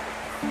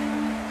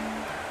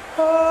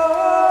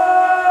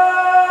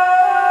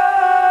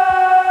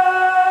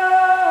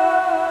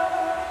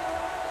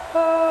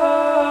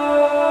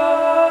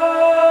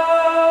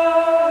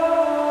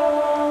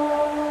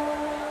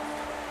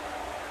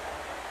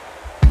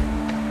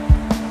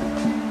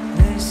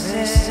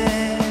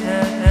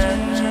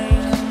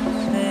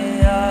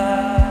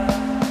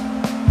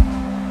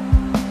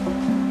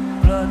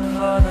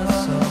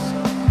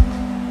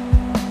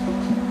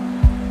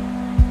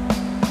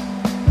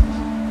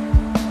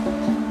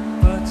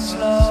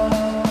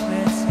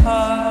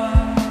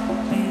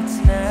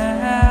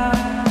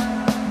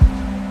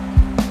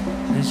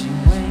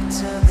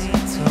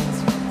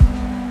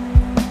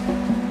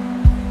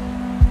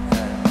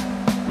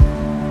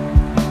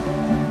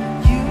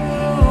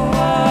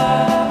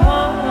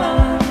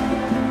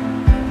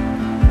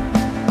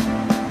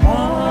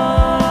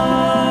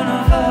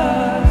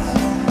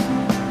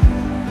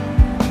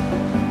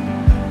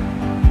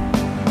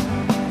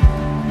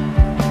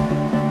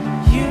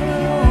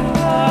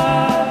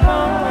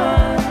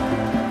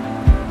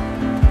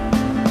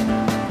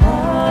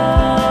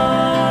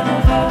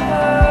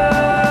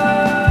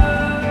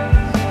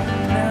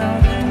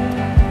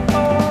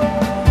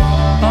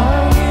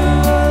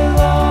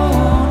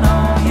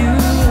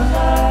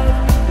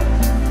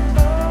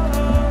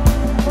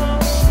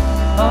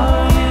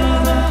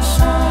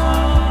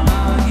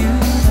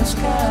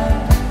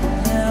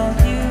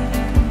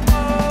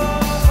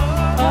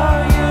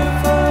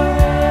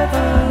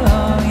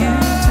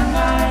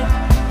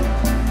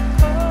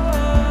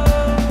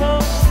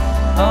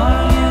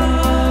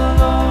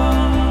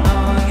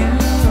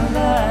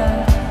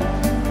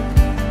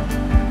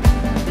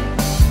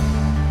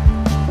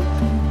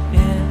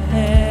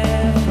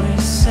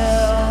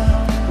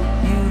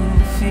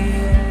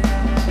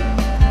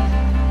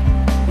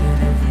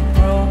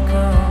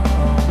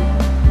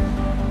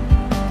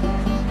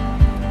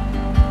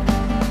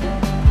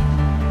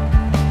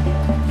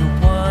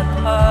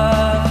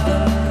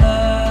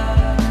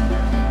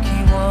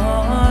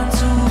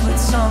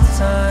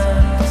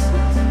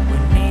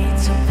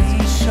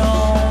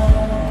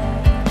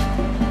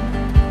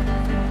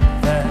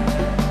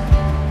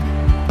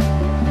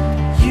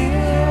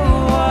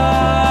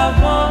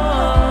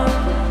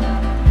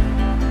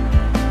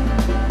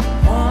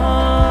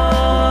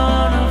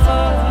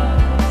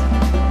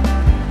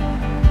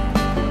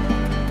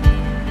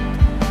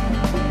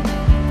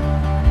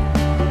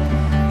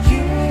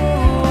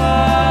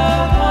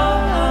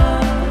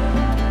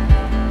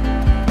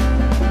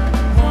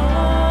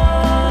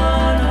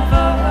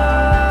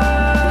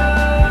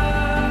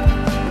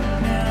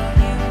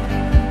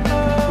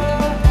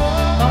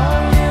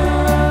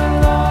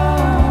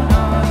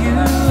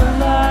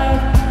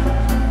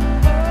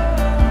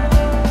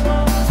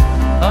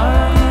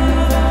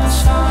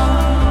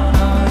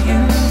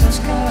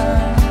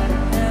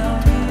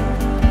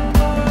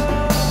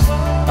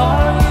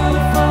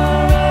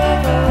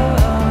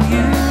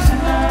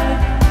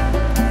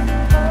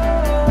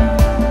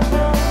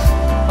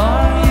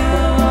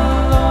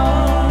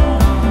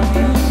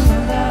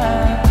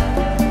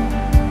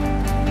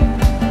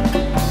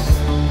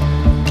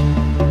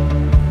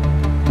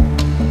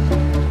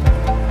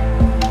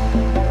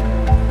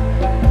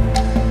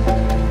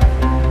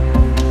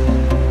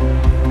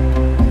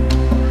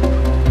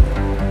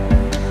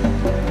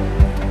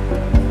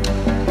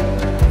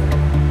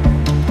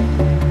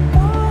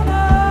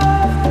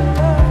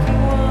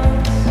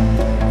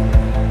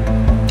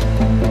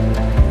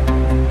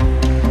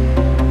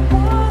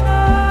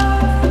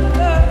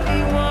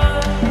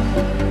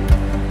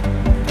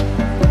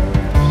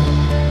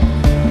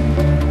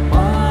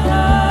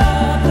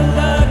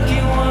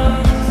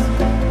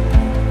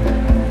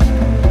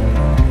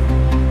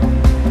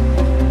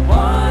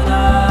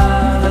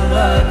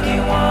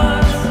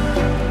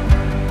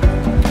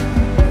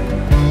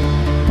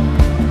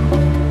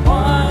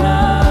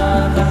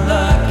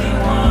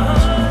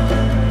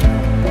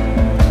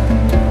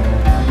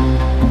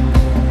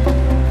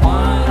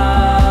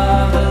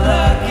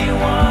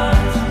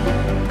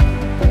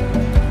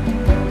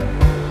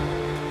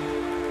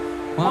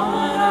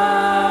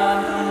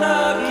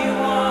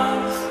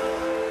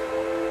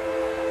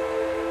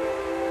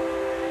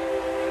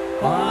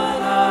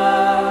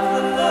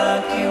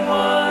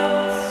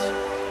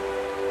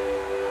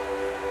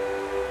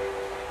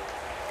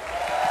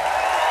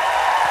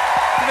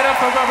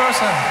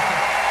 Forza.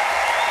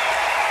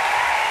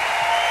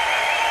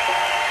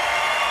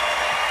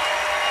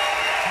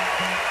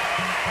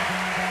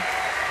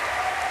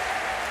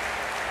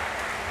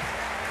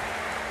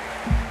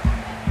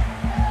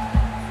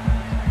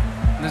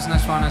 This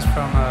next one is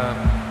from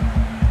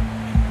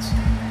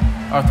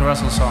Arthur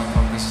Russell's song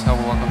called This Is How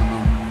We Walk on the Moon.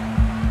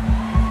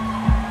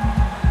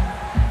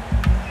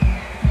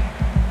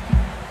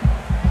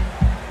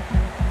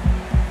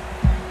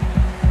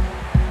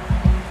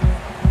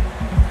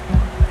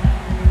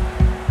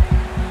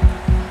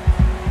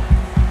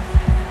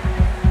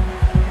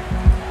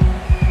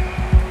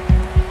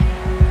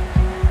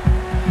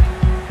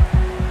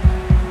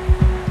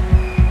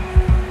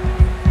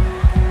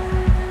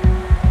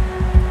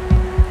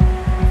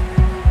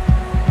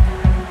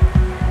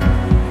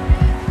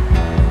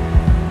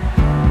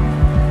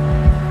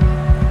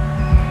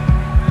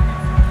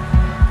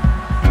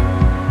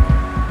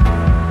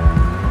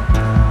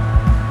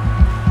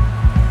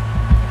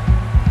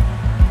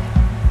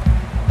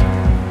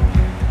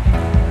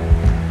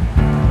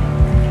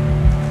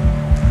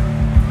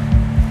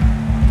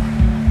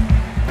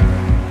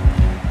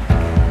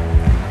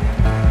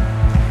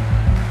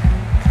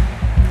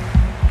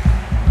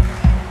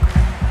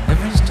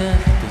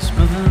 It's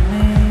moving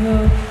me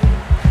up,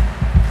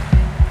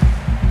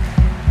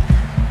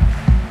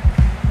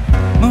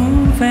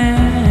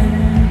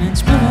 moving,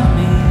 it's moving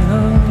me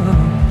up.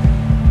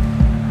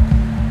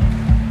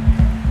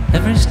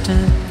 Every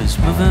step is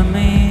moving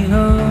me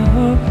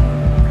up,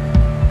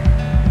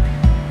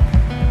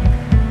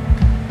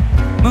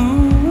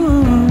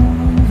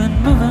 moving,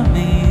 moving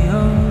me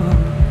up.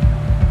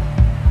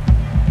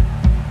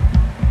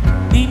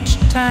 Each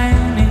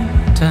tiny,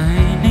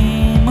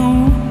 tiny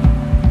move,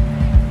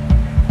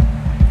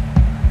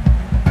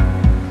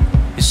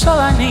 it's all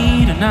I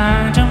need, and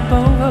I jump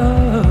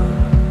over.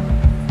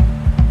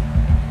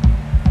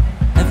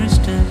 Every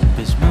step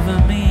is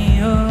moving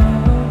me up,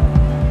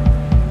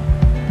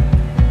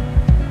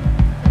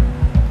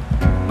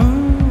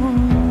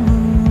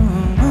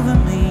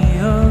 moving me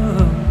up.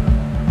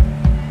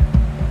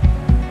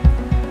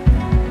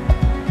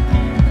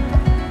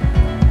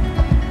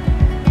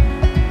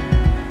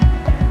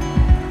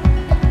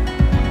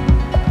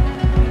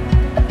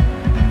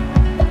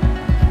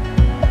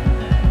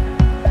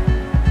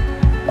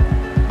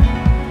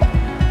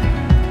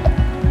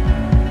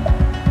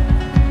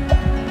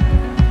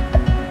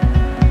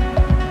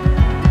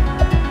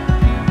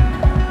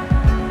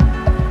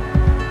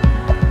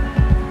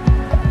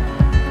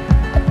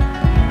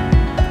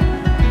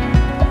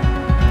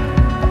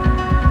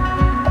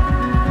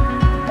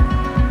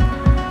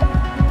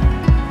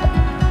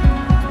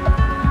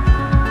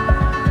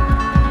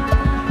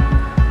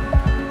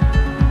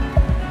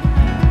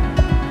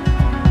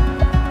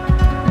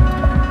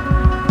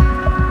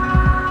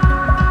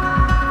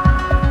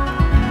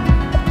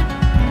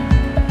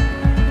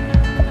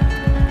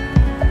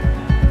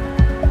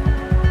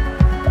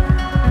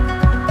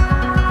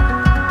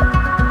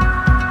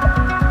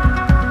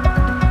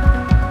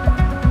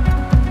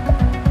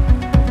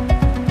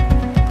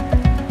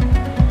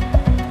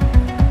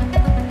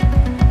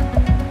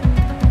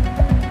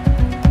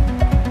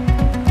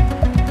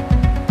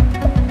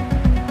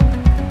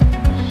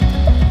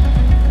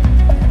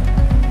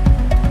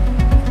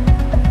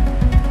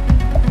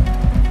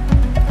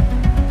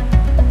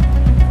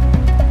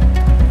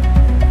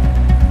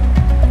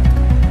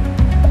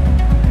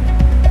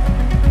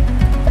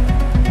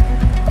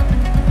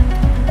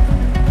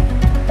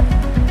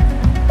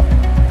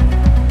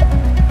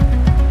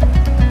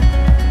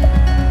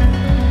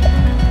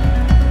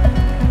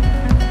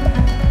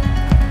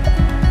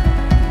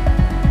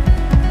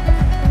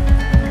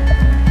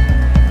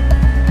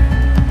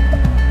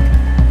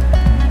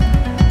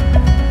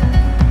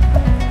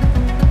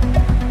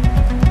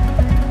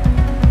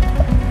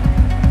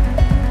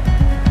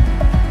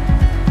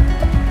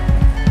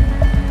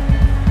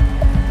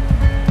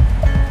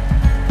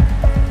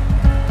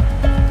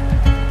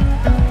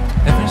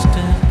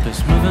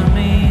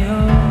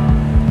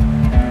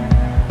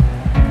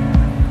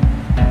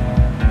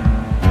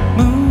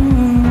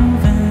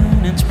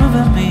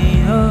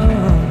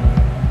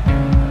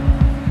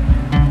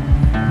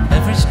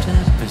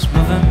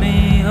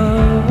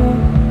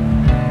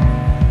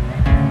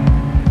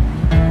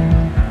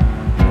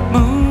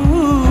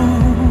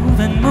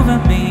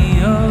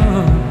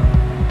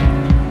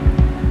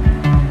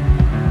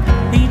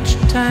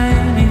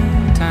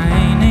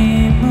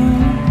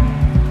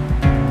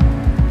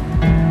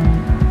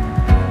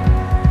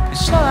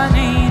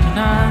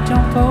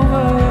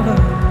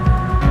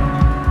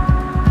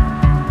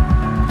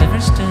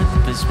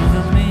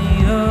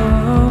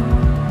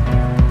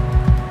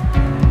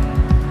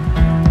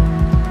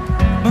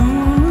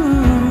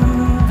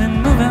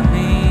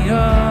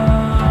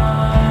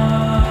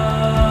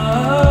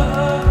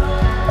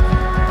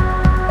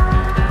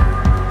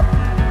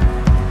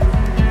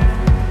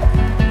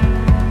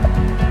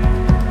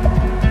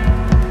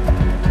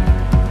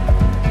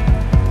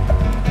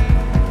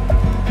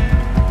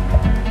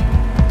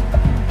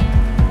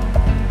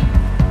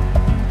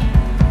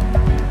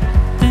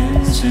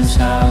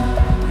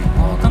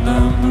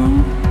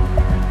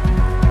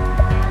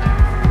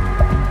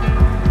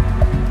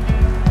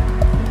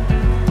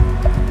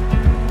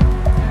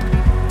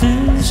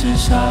 This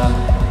is how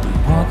we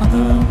walk on the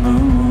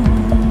moon.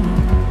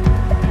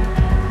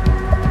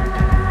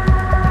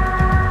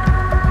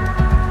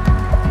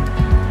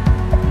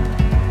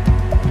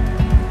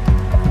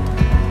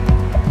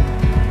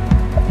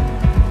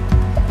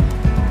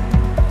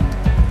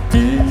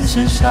 This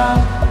is how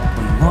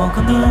we walk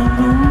on the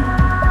moon.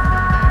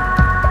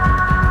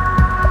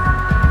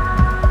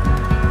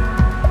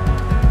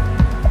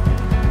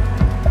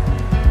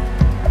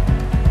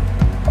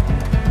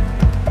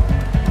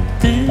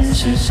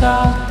 This is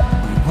how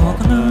we walk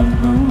on the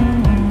moon.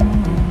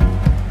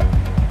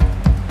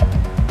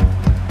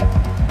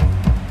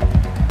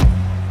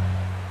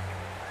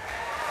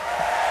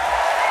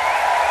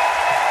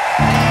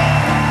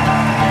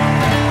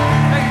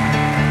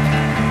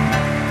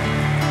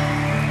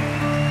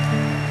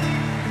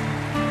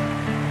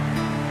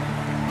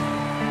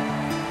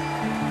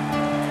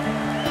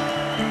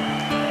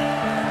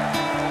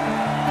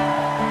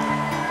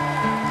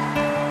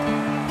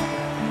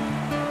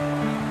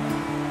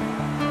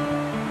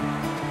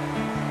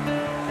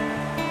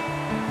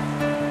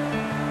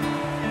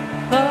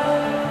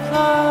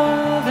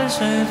 Love is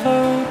a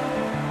verb,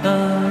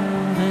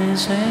 love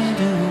is a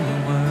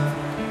doing word.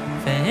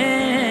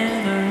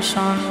 Feathers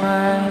on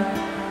my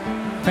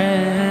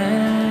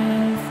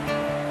breath,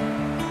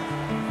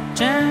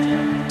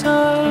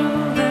 gentle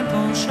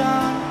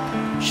impulsion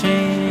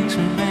shakes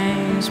and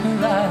makes me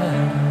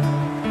lighter.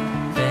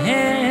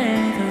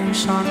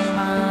 Feathers on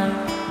my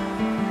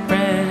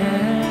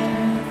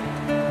breath,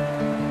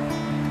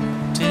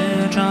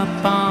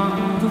 teardrop on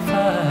the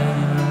fire.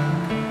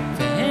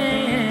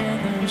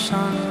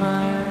 On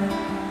my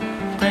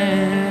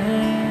breath.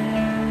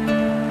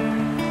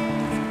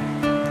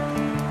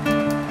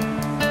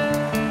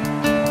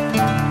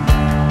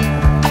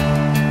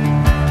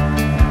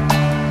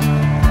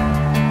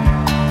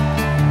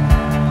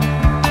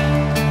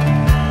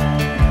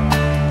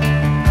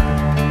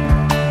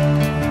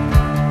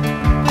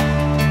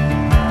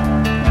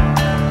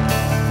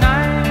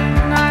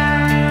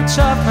 Nights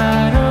of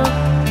matter,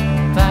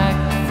 black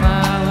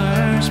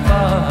flowers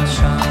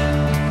blossom.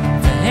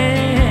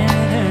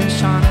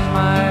 On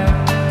my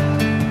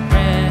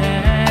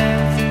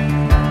breath,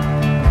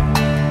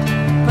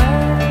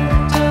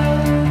 but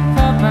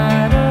of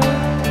matter,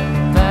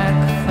 black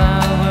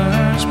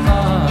flowers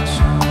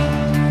blossom.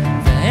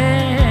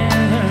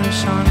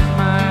 Feathers on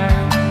my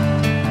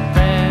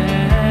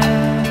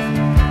breath,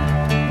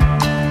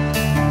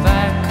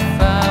 black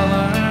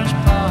flowers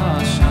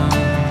blossom.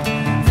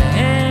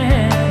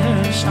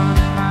 Feathers on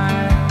my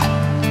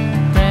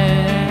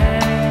breath.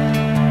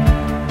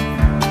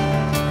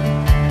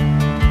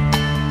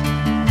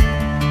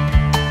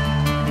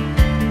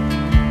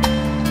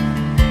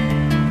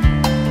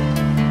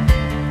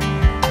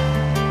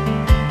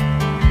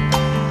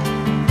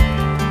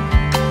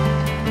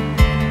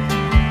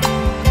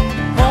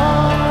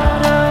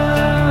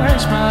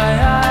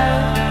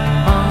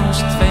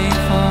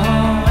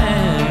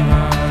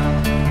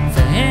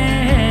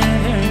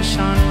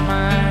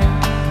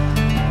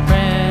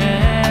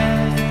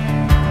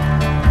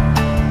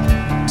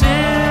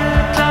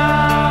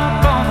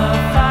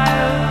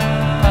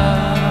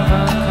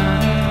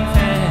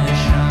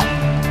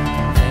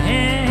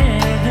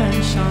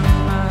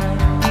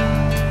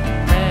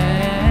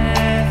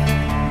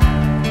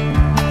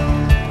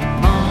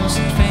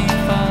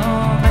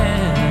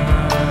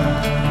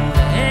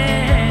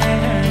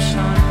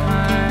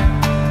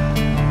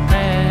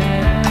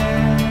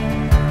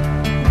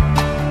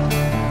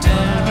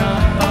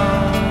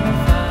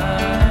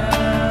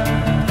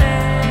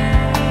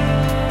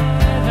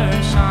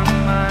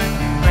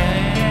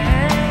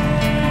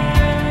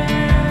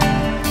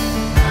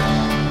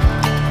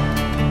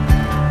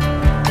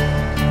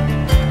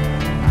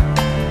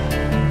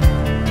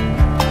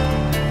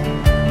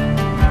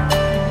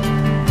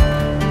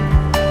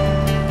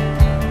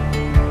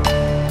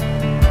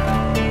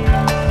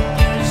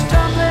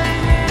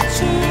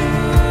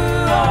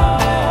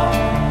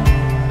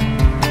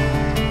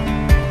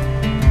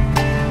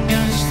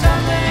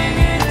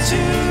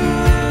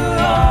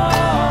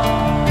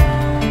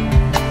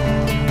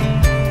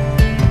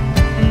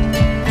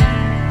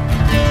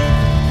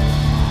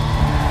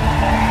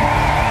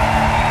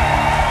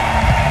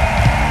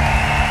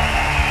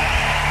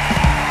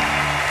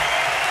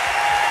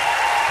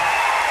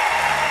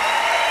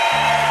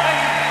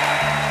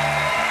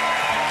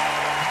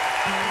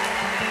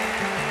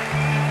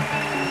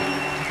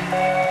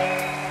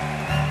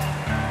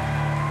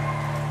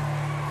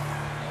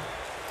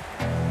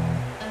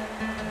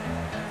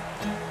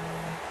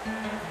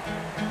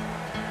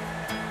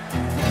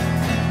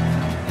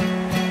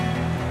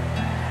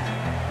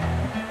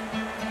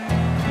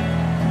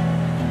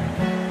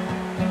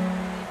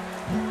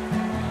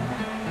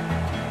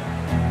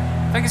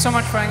 Thank you so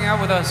much for hanging out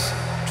with us.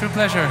 True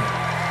pleasure.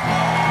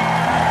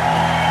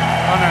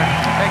 Honored.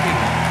 Thank you.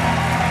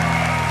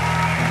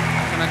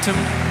 I'm gonna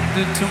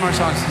do two more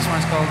songs. This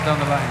one's called Down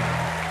the Line.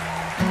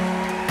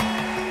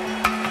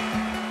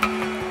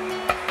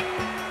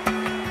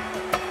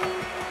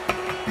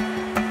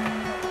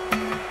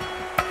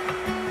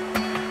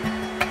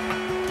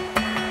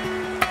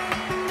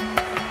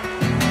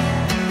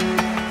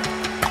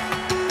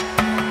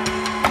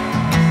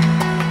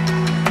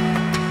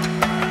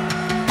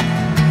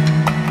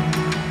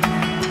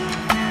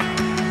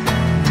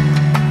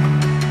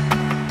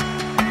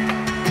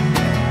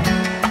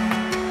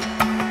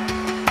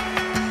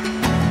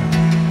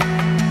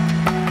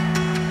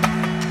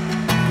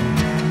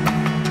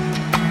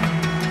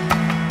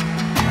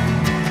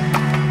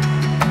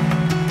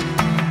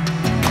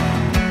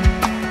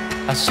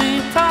 see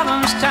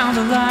problems down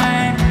the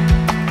line.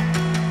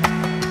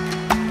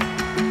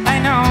 I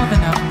know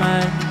they're not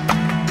mine.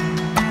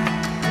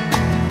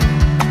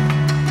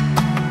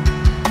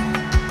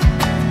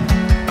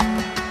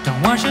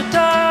 Don't wash the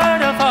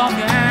dirt off all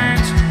your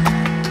hands.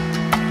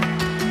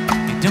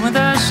 You're doing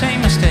the same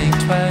mistake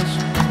twice,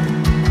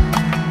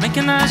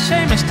 making the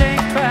same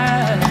mistake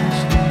twice.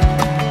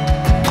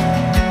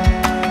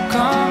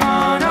 Come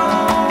on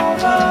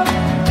over,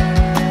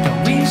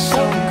 don't be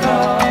so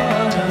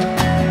caught up.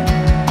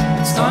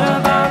 It's not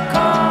about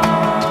compromising.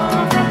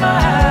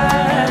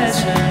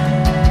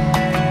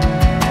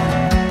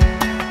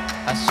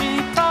 I see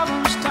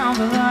problems down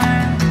the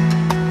line.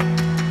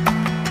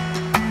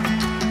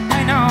 I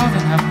know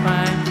they're not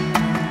mine.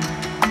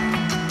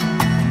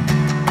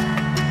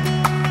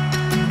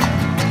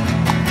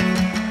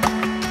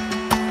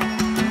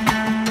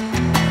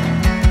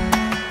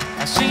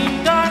 I see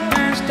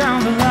darkness down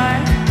the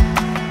line.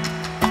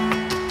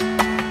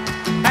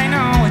 I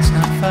know it's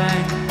not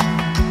fine.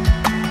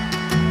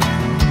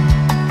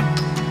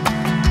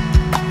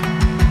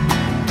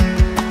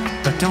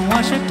 But don't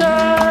wash the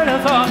dirt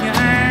off all your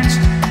hands.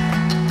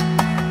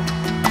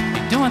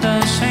 You're doing the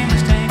same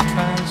mistake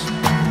twice.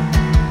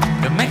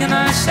 You're making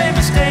the same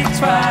mistake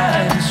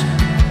twice.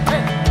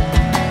 Hey.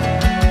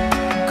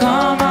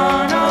 Come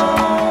on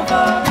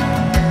over,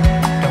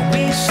 don't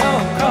be so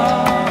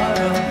caught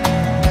up.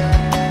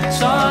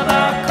 It's all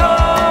about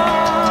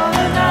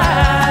colonizing.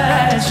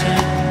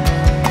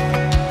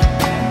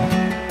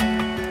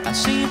 I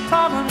see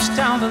problems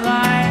down the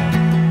line.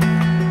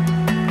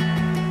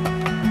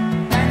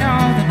 I know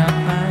they're not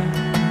mine.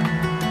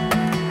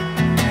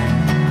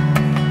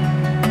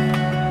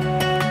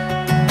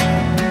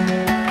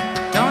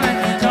 Don't let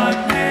the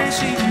darkness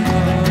eat you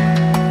up.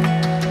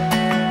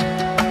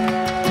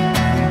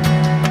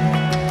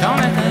 Don't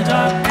let the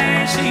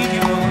darkness eat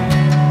you up.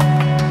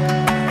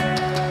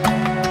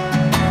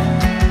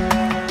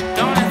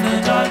 Don't let the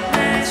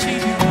darkness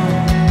eat you up.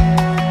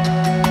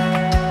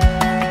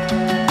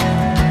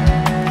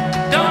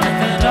 Don't let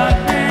the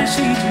darkness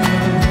eat you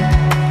up.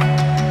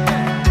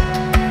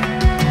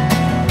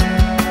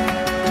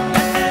 Don't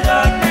let the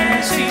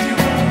darkness eat you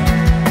up.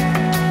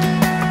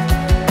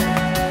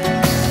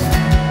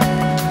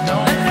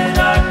 Don't let the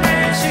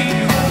darkness eat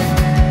you up.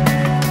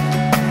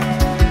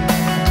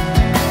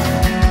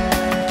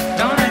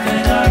 Don't let the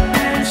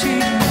darkness eat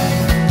you up.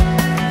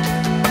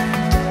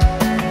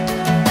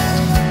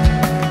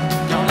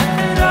 Don't let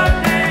the darkness eat you up. Don't let the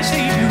darkness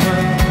eat you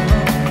up.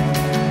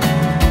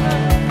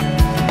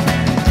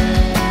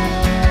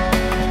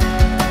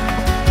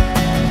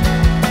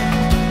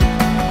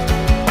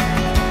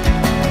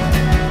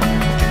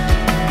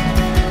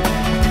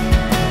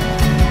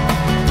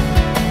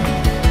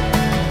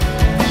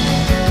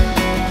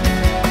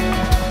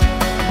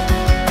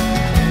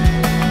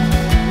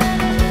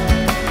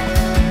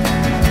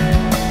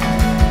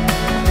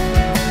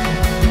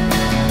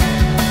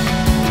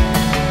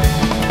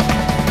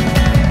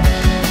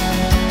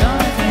 Don't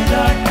let the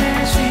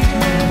darkness eat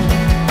you up.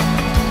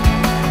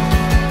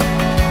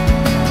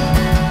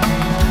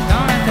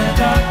 Don't let the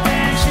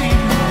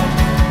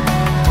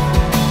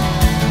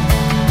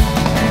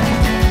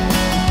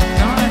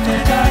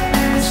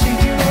darkness eat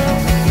you up.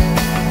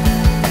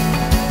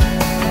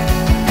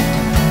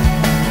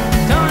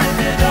 Don't let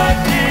the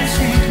darkness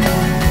eat you up.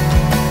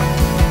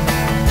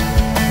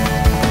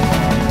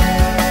 Don't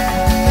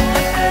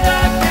let the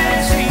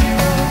darkness eat you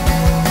up.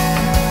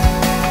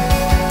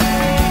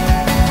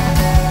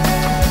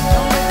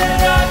 Don't let the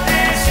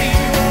darkness eat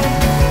you up.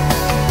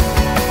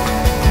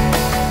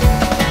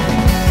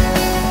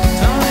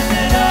 Don't let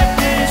the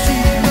darkness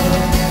eat you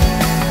up.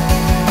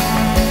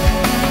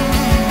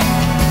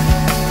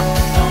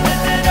 Don't let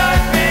the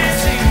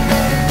darkness eat you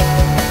up.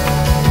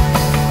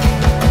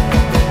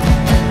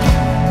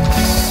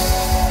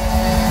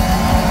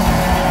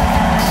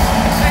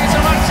 Thank you so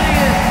much,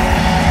 Sziget.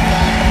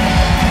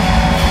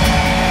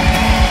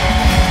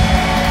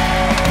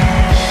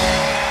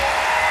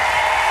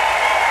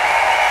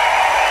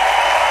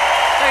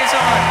 Thank you so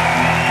much.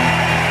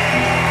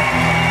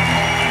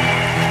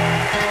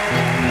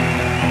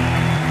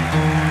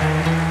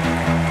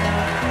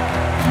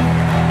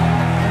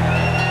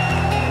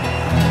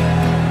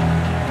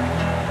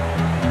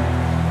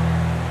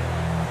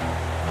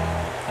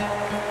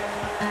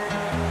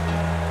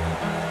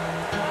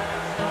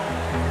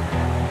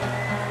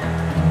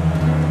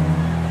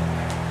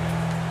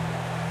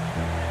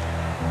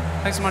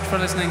 Thanks so much for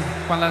listening.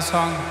 One last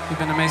song. You've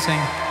been amazing.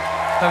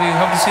 Love you.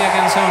 Hope to see you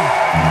again soon.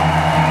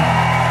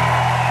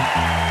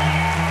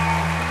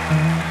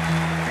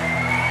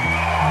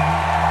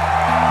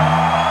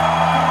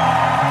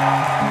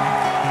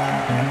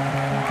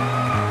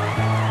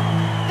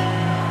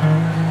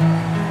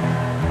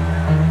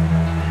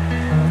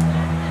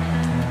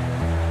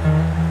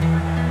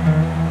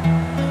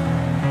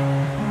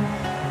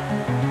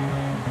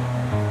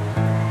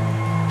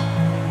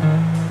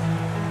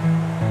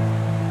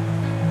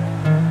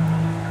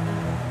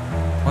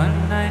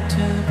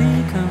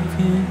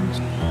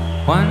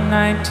 One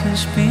night to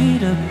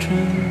speed up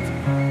truth.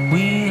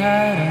 We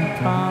had a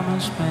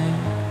promise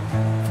made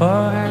for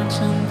hands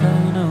and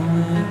then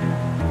away,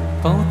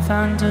 both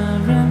under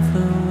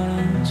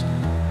influence.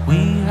 We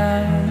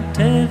had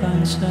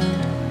divine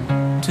sent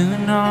to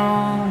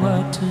know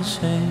what to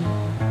say.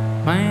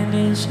 Mind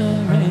is a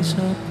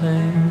razor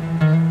blade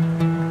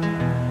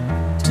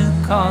to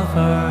call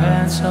for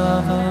hands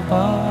of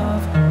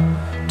above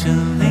to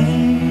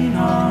lean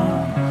on.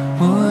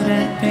 Would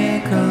it be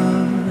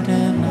good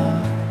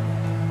enough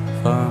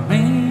for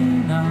me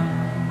now?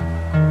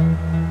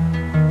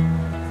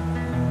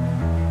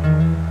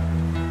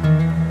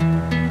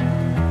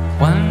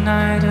 One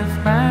night of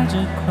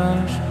magic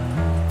crush,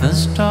 the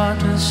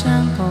start a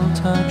simple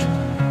touch.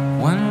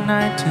 One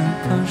night to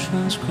push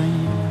and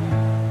scream,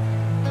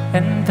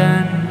 and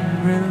then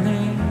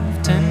relief.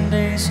 10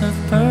 days of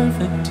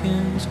perfect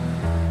tunes,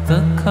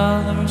 the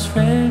colors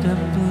red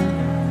and blue.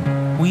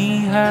 We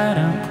had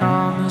a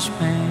promise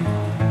made,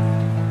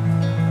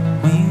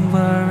 we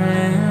were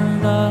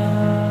in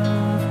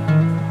love.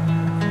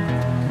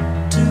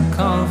 To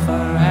call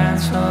for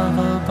hands of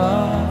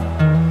above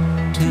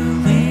to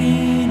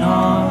lean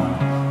on.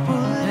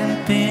 Would it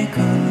be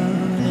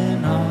good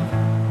enough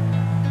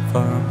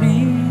for me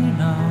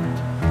now?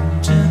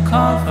 To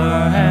call for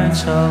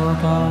hands of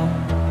above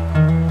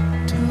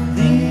to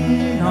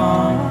lean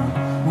on.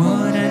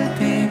 Would it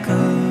be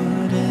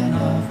good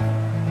enough?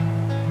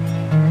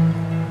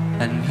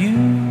 And you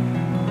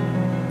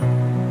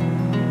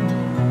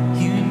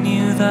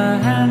knew the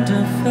hand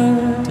of the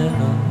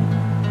devil,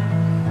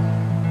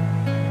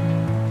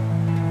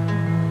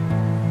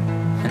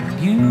 and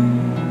you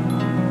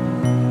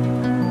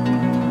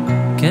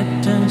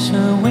kept us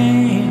away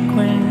in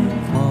great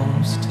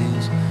walls,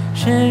 tears,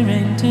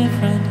 sharing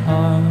different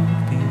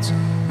heartbeats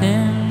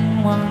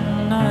in one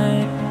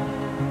night.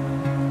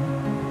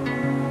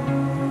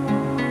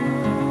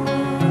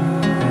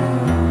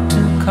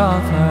 To call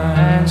for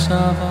hands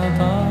of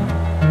above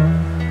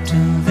to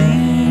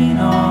lean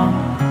on.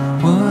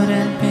 Would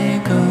it be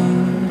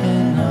good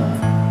enough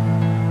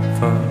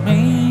for me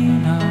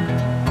now?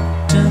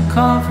 To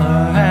call for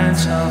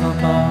hands of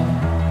above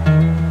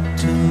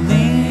to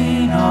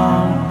lean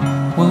on.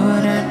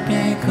 Would it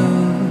be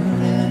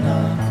good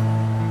enough?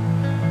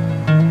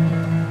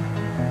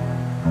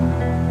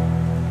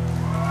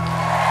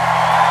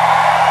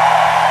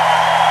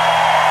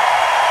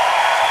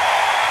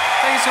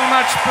 Thank you so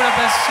much,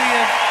 Budapest. See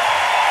you.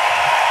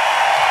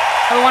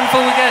 Have a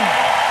wonderful weekend.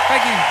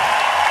 Thank you.